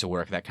always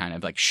work, that kind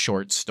of like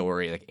short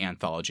story, like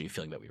anthology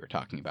feeling that we were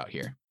talking about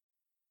here.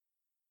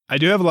 I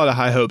do have a lot of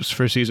high hopes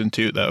for season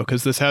 2, though,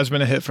 because this has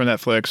been a hit for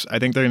Netflix. I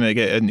think they're going to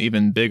get an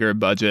even bigger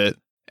budget,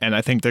 and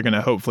I think they're going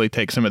to hopefully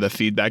take some of the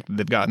feedback that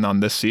they've gotten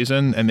on this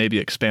season and maybe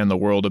expand the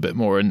world a bit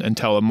more and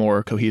tell a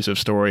more cohesive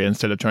story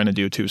instead of trying to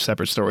do 2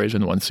 separate stories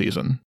in one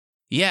season.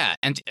 Yeah,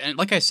 and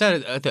like I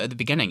said at the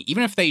beginning,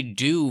 even if they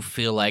do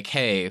feel like,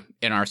 hey,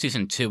 in our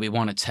season 2, we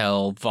want to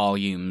tell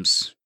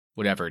volumes,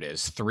 whatever it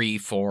is, 3,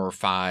 4,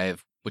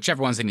 5,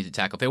 whichever ones they need to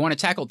tackle. If they want to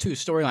tackle 2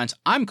 storylines,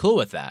 I'm cool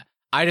with that.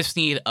 I just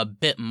need a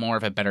bit more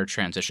of a better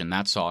transition,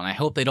 that's all. And I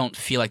hope they don't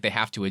feel like they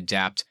have to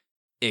adapt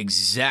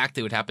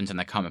exactly what happens in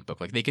the comic book.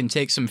 Like, they can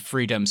take some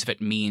freedoms if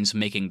it means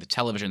making the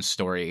television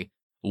story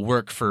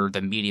work for the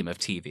medium of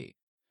TV.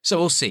 So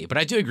we'll see. But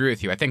I do agree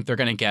with you. I think they're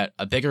going to get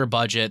a bigger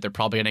budget. They're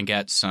probably going to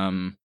get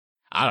some,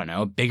 I don't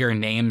know, bigger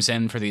names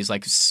in for these,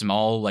 like,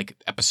 small, like,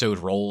 episode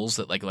roles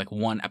that, like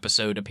one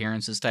episode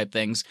appearances type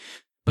things.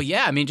 But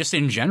yeah, I mean, just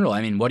in general,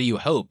 I mean, what do you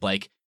hope?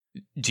 Like,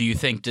 do you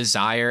think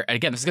Desire, and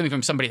again, this is coming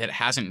from somebody that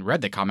hasn't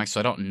read the comics, so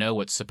I don't know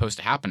what's supposed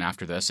to happen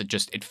after this.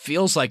 It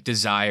feels like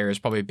Desire is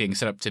probably being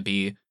set up to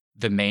be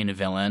the main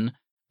villain.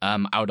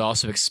 I would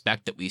also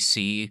expect that we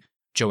see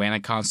Joanna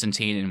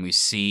Constantine and we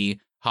see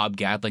Hob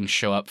Gadling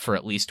show up for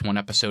at least one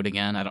episode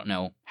again. I don't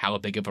know how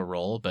big of a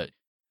role, but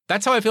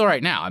that's how I feel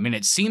right now. I mean,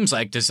 it seems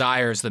like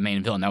Desire is the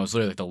main villain. That was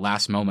literally like the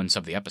last moments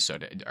of the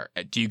episode.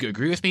 Do you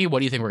agree with me? What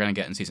do you think we're going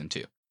to get in season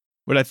 2?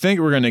 What I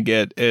think we're going to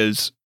get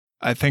is,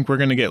 I think we're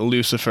going to get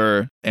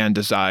Lucifer and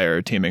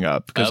Desire teaming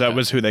up because that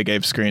was who they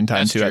gave screen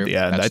time to at the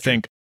end. I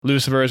think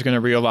Lucifer is going to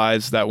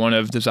realize that one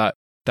of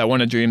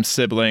Dream's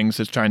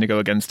siblings is trying to go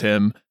against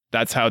him.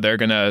 That's how they're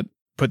going to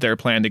put their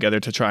plan together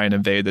to try and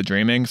invade the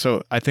Dreaming.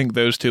 So I think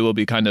those two will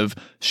be kind of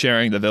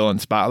sharing the villain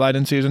spotlight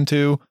in season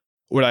 2.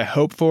 What I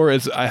hope for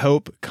is I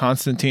hope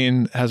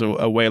Constantine has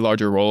a way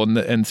larger role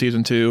in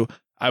season 2.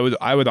 I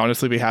would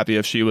honestly be happy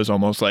if she was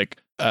almost like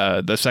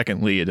the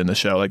second lead in the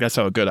show. Like, that's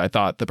how good I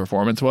thought the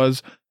performance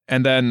was.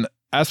 And then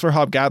as for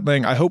Hob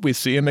Gadling, I hope we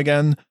see him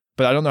again,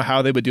 but I don't know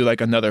how they would do like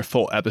another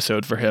full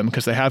episode for him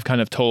because they have kind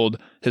of told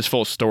his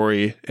full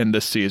story in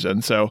this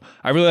season. So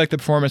I really like the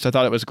performance. I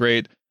thought it was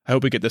great. I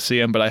hope we get to see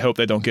him, but I hope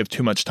they don't give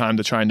too much time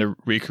to trying to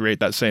recreate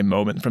that same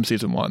moment from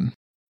season 1.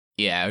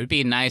 Yeah, it would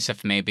be nice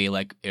if maybe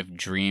like if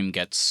Dream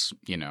gets,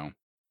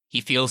 he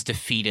feels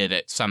defeated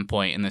at some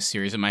point in the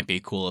series. It might be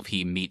cool if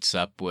he meets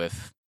up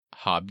with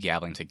Hob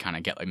Gadling to kind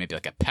of get like maybe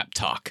like a pep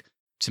talk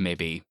to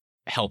maybe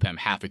help him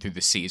halfway through the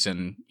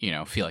season,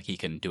 feel like he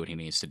can do what he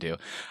needs to do.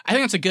 I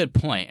think that's a good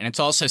point, and it's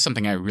also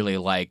something I really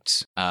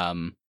liked.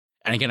 And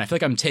again, I feel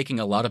like I'm taking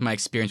a lot of my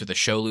experience with the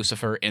show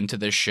Lucifer into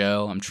this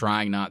show. I'm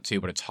trying not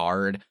to, but it's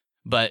hard.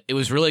 But it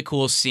was really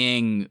cool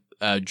seeing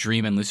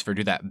Dream and Lucifer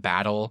do that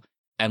battle,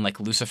 and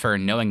like Lucifer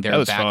knowing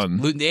their fun.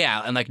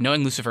 Yeah, and like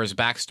knowing Lucifer's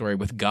backstory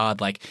with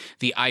God, like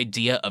the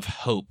idea of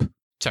hope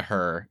to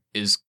her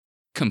is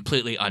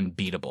completely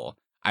unbeatable.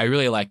 I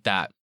really like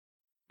that.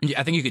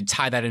 I think you could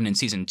tie that in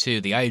season 2,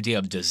 the idea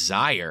of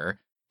Desire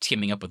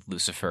teaming up with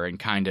Lucifer and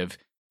kind of,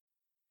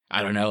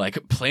 I don't know, like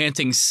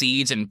planting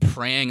seeds and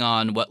preying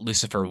on what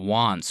Lucifer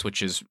wants,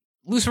 which is,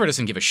 Lucifer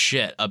doesn't give a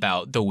shit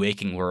about the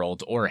waking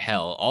world or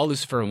hell. All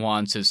Lucifer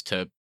wants is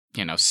to,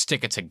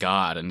 stick it to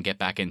God and get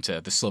back into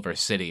the Silver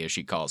City, as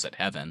she calls it,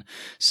 heaven.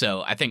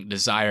 So I think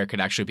Desire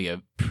could actually be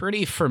a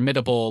pretty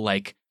formidable,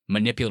 like,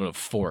 manipulative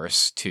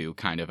force to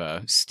kind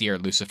of steer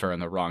Lucifer in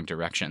the wrong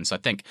direction. So I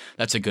think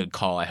that's a good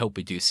call. I hope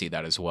we do see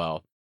that as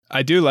well.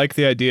 I do like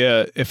the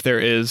idea if there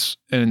is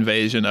an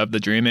invasion of the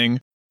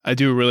dreaming. I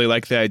do really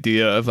like the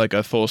idea of like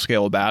a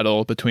full-scale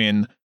battle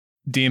between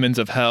demons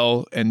of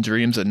hell and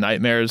dreams and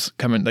nightmares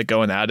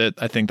going at it.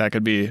 I think that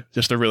could be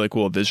just a really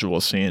cool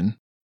visual scene.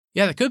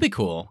 Yeah, that could be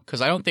cool,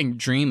 because I don't think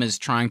Dream is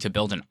trying to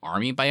build an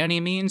army by any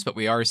means, but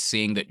we are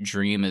seeing that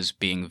Dream is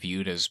being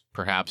viewed as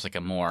perhaps like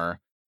a more,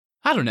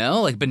 I don't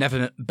know, like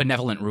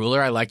benevolent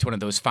ruler. I liked one of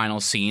those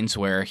final scenes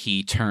where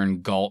he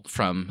turned Galt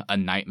from a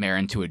nightmare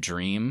into a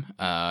dream.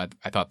 I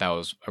thought that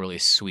was a really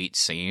sweet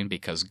scene,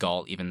 because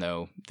Galt, even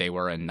though they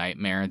were a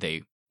nightmare,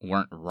 they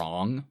weren't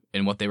wrong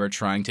in what they were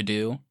trying to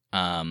do,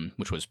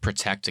 which was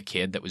protect a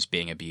kid that was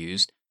being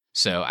abused.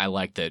 So I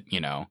like that,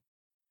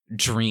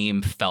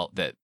 Dream felt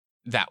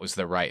that was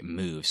the right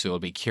move. So it'll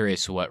be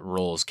curious what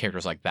roles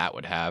characters like that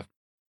would have.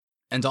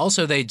 And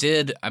also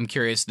I'm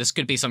curious, this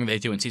could be something they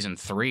do in season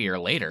 3 or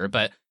later,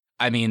 but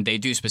I mean, they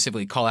do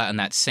specifically call out in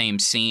that same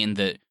scene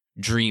that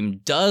Dream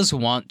does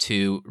want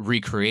to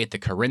recreate the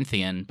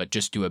Corinthian, but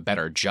just do a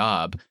better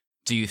job.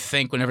 Do you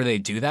think whenever they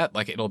do that,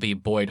 like it'll be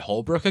Boyd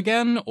Holbrook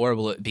again, or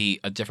will it be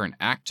a different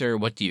actor?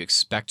 What do you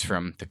expect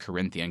from the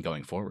Corinthian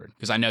going forward?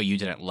 Because I know you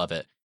didn't love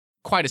it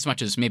quite as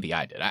much as maybe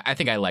I did. I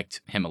think I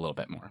liked him a little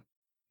bit more.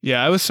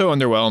 Yeah, I was so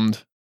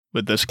underwhelmed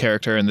with this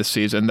character in this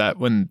season that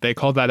when they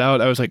called that out,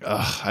 I was like,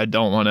 ugh, I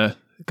don't want to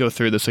go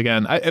through this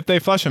again. If they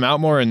flesh him out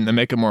more and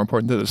make him more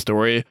important to the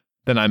story,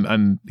 then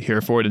I'm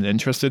here for it and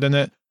interested in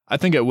it. I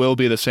think it will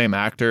be the same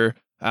actor,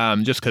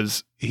 just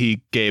because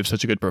he gave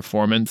such a good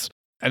performance.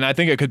 And I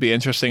think it could be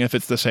interesting if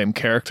it's the same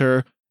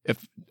character,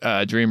 if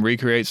Dream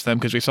recreates them,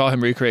 because we saw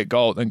him recreate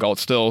Galt, and Galt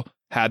still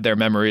had their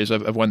memories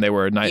of when they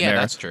were a nightmare.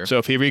 Yeah, that's true. So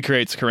if he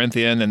recreates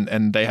Corinthian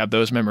and they have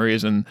those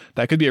memories, and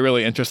that could be a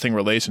really interesting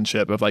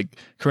relationship of like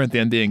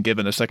Corinthian being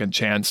given a second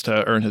chance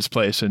to earn his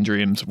place in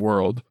Dream's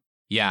world.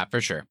 Yeah,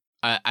 for sure.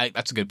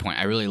 That's a good point.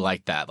 I really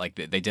like that. Like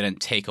they didn't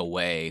take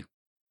away.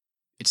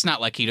 It's not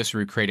like he just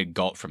recreated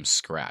Galt from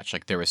scratch.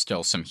 Like there was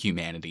still some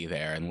humanity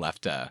there and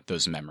left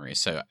those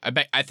memories. So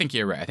I think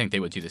you're right. I think they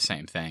would do the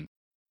same thing.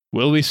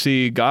 Will we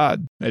see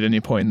God at any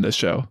point in this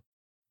show?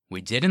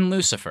 We did in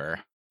Lucifer.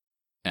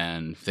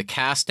 And the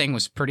casting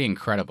was pretty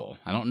incredible.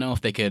 I don't know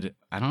if they could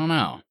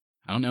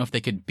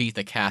beat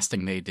the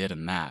casting they did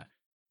in that.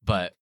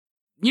 But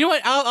you know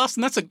what,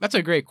 Austin, that's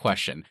a great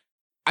question.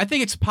 I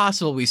think it's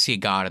possible we see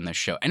God in this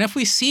show. And if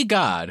we see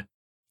God,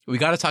 we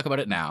got to talk about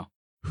it now.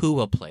 Who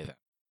will play them?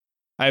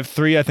 I have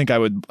 3 I think I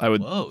would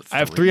Whoa, 3? I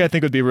have 3 I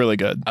think would be really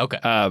good. Okay.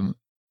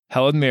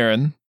 Helen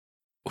Mirren,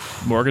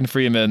 Morgan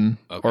Freeman,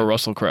 okay, or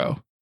Russell Crowe.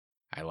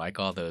 I like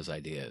all those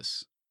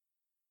ideas.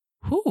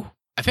 Whew.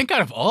 I think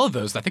out of all of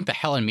those, I think the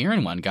Helen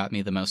Mirren one got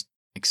me the most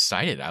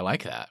excited. I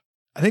like that.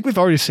 I think we've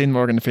already seen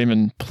Morgan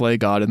Freeman play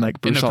God in like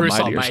Bruce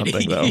Almighty or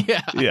something, though.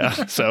 Yeah.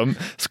 So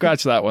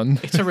scratch that one.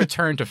 It's a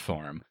return to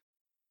form.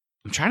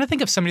 I'm trying to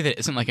think of somebody that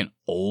isn't like an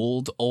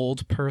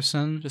old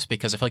person, just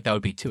because I feel like that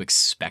would be too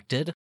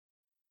expected.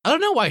 I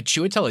don't know why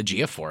Chiwetel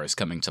Ejiofor is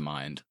coming to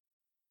mind.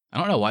 I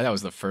don't know why that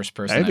was the first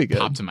person that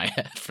popped in my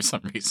head for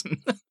some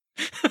reason.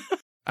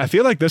 I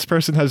feel like this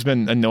person has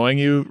been annoying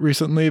you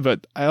recently,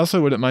 but I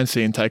also wouldn't mind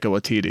seeing Taika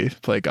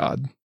Waititi play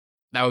God.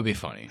 That would be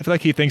funny. I feel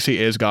like he thinks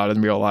he is God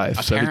in real life,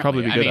 Apparently, so he'd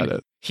probably be good at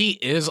it. He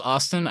is,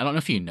 Austin. I don't know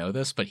if you know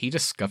this, but he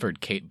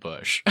discovered Kate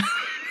Bush.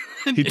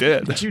 He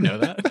did. Did you know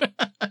that?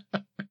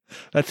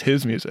 That's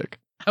his music.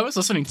 I was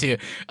listening to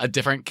a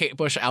different Kate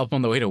Bush album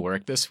on the way to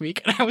work this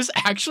week, and I was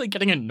actually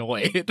getting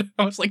annoyed.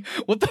 I was like,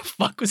 what the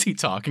fuck was he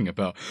talking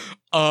about?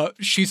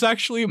 She's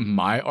actually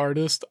my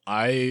artist.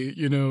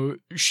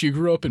 She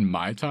grew up in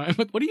my time.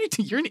 Like, what are you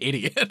doing? You're an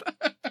idiot.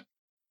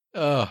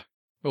 But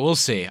we'll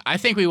see. I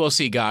think we will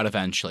see God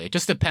eventually. It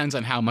just depends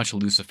on how much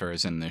Lucifer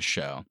is in this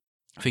show.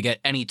 If we get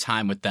any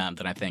time with them,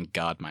 then I think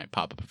God might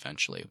pop up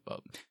eventually.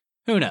 But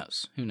who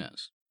knows? Who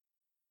knows?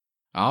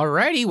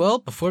 Alrighty, well,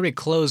 before we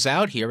close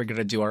out here, we're going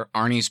to do our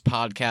Arnie's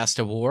Podcast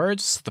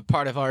Awards, the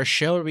part of our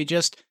show where we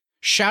just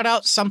shout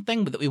out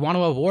something that we want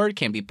to award.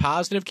 Can be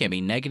positive, can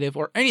be negative,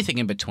 or anything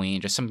in between,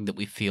 just something that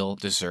we feel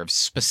deserves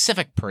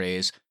specific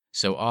praise.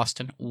 So,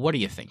 Austin, what are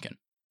you thinking?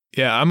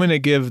 Yeah, I'm going to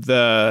give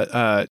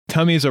the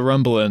Tummy's a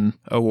Rumblin'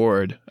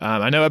 award.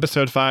 I know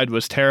episode 5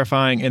 was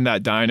terrifying in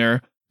that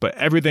diner, but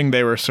everything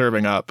they were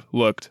serving up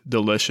looked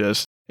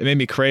delicious. It made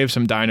me crave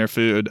some diner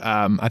food.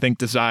 I think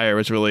Desire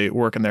was really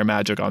working their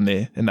magic on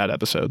me in that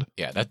episode.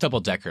 Yeah, that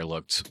double-decker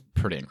looked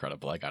pretty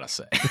incredible, I gotta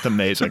say. It's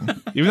amazing.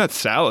 Even that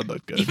salad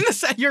looked good.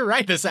 You're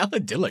right, the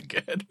salad did look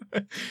good.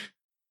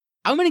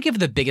 I'm going to give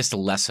the Biggest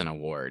Lesson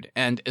award.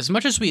 And as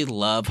much as we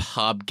love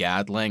Hob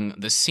Gadling,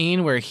 the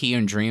scene where he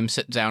and Dream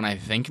sit down, I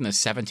think in the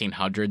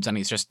 1700s, and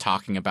he's just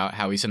talking about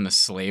how he's in the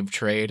slave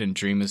trade, and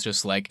Dream is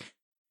just like,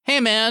 hey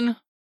man,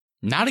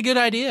 not a good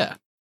idea.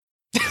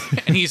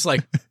 And he's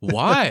like,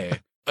 why?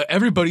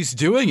 Everybody's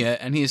doing it.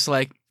 And he's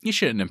like, you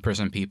shouldn't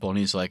imprison people. And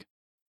he's like,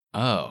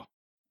 oh,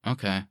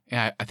 okay.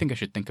 Yeah, I think I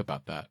should think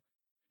about that.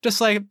 Just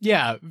like,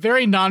 yeah,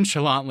 very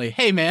nonchalantly,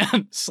 hey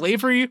man,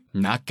 slavery,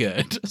 not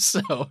good.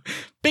 So,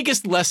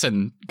 biggest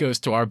lesson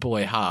goes to our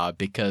boy Ha,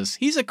 because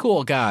he's a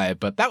cool guy,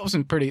 but that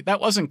wasn't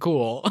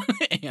cool.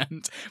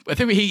 And I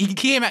think he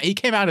came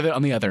out of it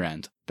on the other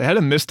end. They had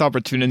a missed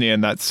opportunity in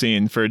that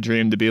scene for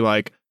Dream to be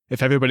like,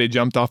 if everybody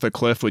jumped off a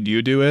cliff, would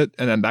you do it?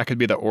 And then that could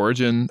be the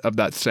origin of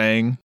that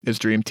saying, is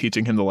Dream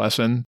teaching him the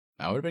lesson?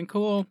 That would have been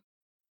cool.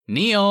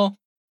 Neil,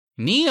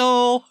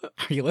 are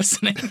you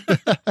listening?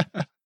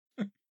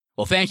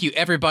 Well, thank you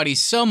everybody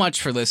so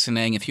much for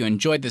listening. If you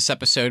enjoyed this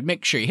episode,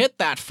 make sure you hit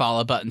that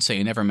follow button so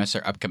you never miss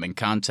our upcoming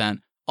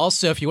content.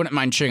 Also, if you wouldn't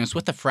mind sharing us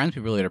with a friend,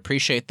 we really would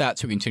appreciate that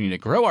so we continue to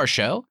grow our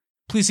show.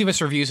 Please leave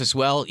us reviews as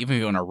well. Even if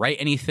you want to write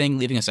anything,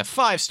 leaving us a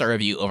 5-star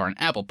review over on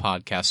Apple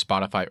Podcasts,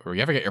 Spotify, or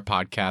wherever you get your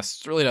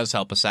podcasts really does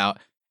help us out.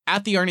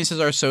 At The Arnie's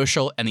is our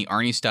social, and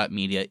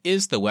thearnie's.media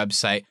is the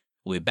website.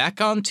 We'll be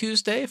back on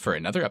Tuesday for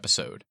another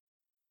episode.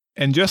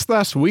 And just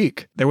last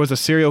week, there was a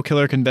serial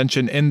killer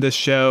convention in this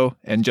show.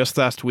 And just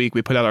last week,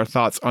 we put out our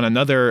thoughts on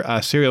another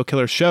serial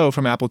killer show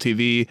from Apple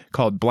TV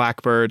called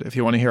Blackbird. If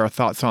you want to hear our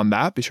thoughts on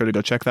that, be sure to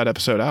go check that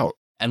episode out.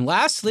 And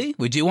lastly,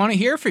 we do want to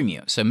hear from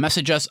you. So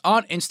message us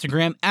on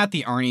Instagram at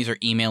The Arnie's or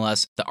email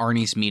us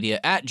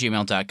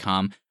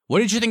thearniesmedia@gmail.com. What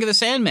did you think of the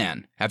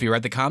Sandman? Have you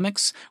read the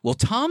comics? Will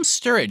Tom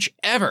Sturridge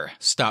ever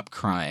stop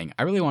crying?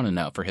 I really want to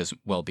know for his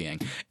well-being.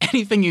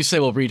 Anything you say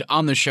we'll read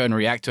on the show and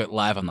react to it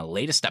live on the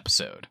latest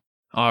episode.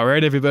 All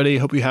right, everybody.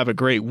 Hope you have a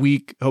great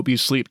week. Hope you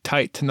sleep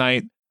tight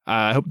tonight.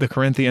 I hope the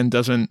Corinthian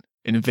doesn't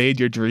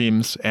invade your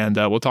dreams, and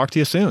we'll talk to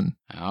you soon.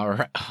 All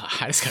right.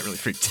 I just got really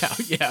freaked out.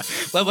 Yeah.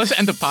 Let's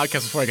end the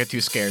podcast before I get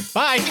too scared.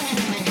 Bye.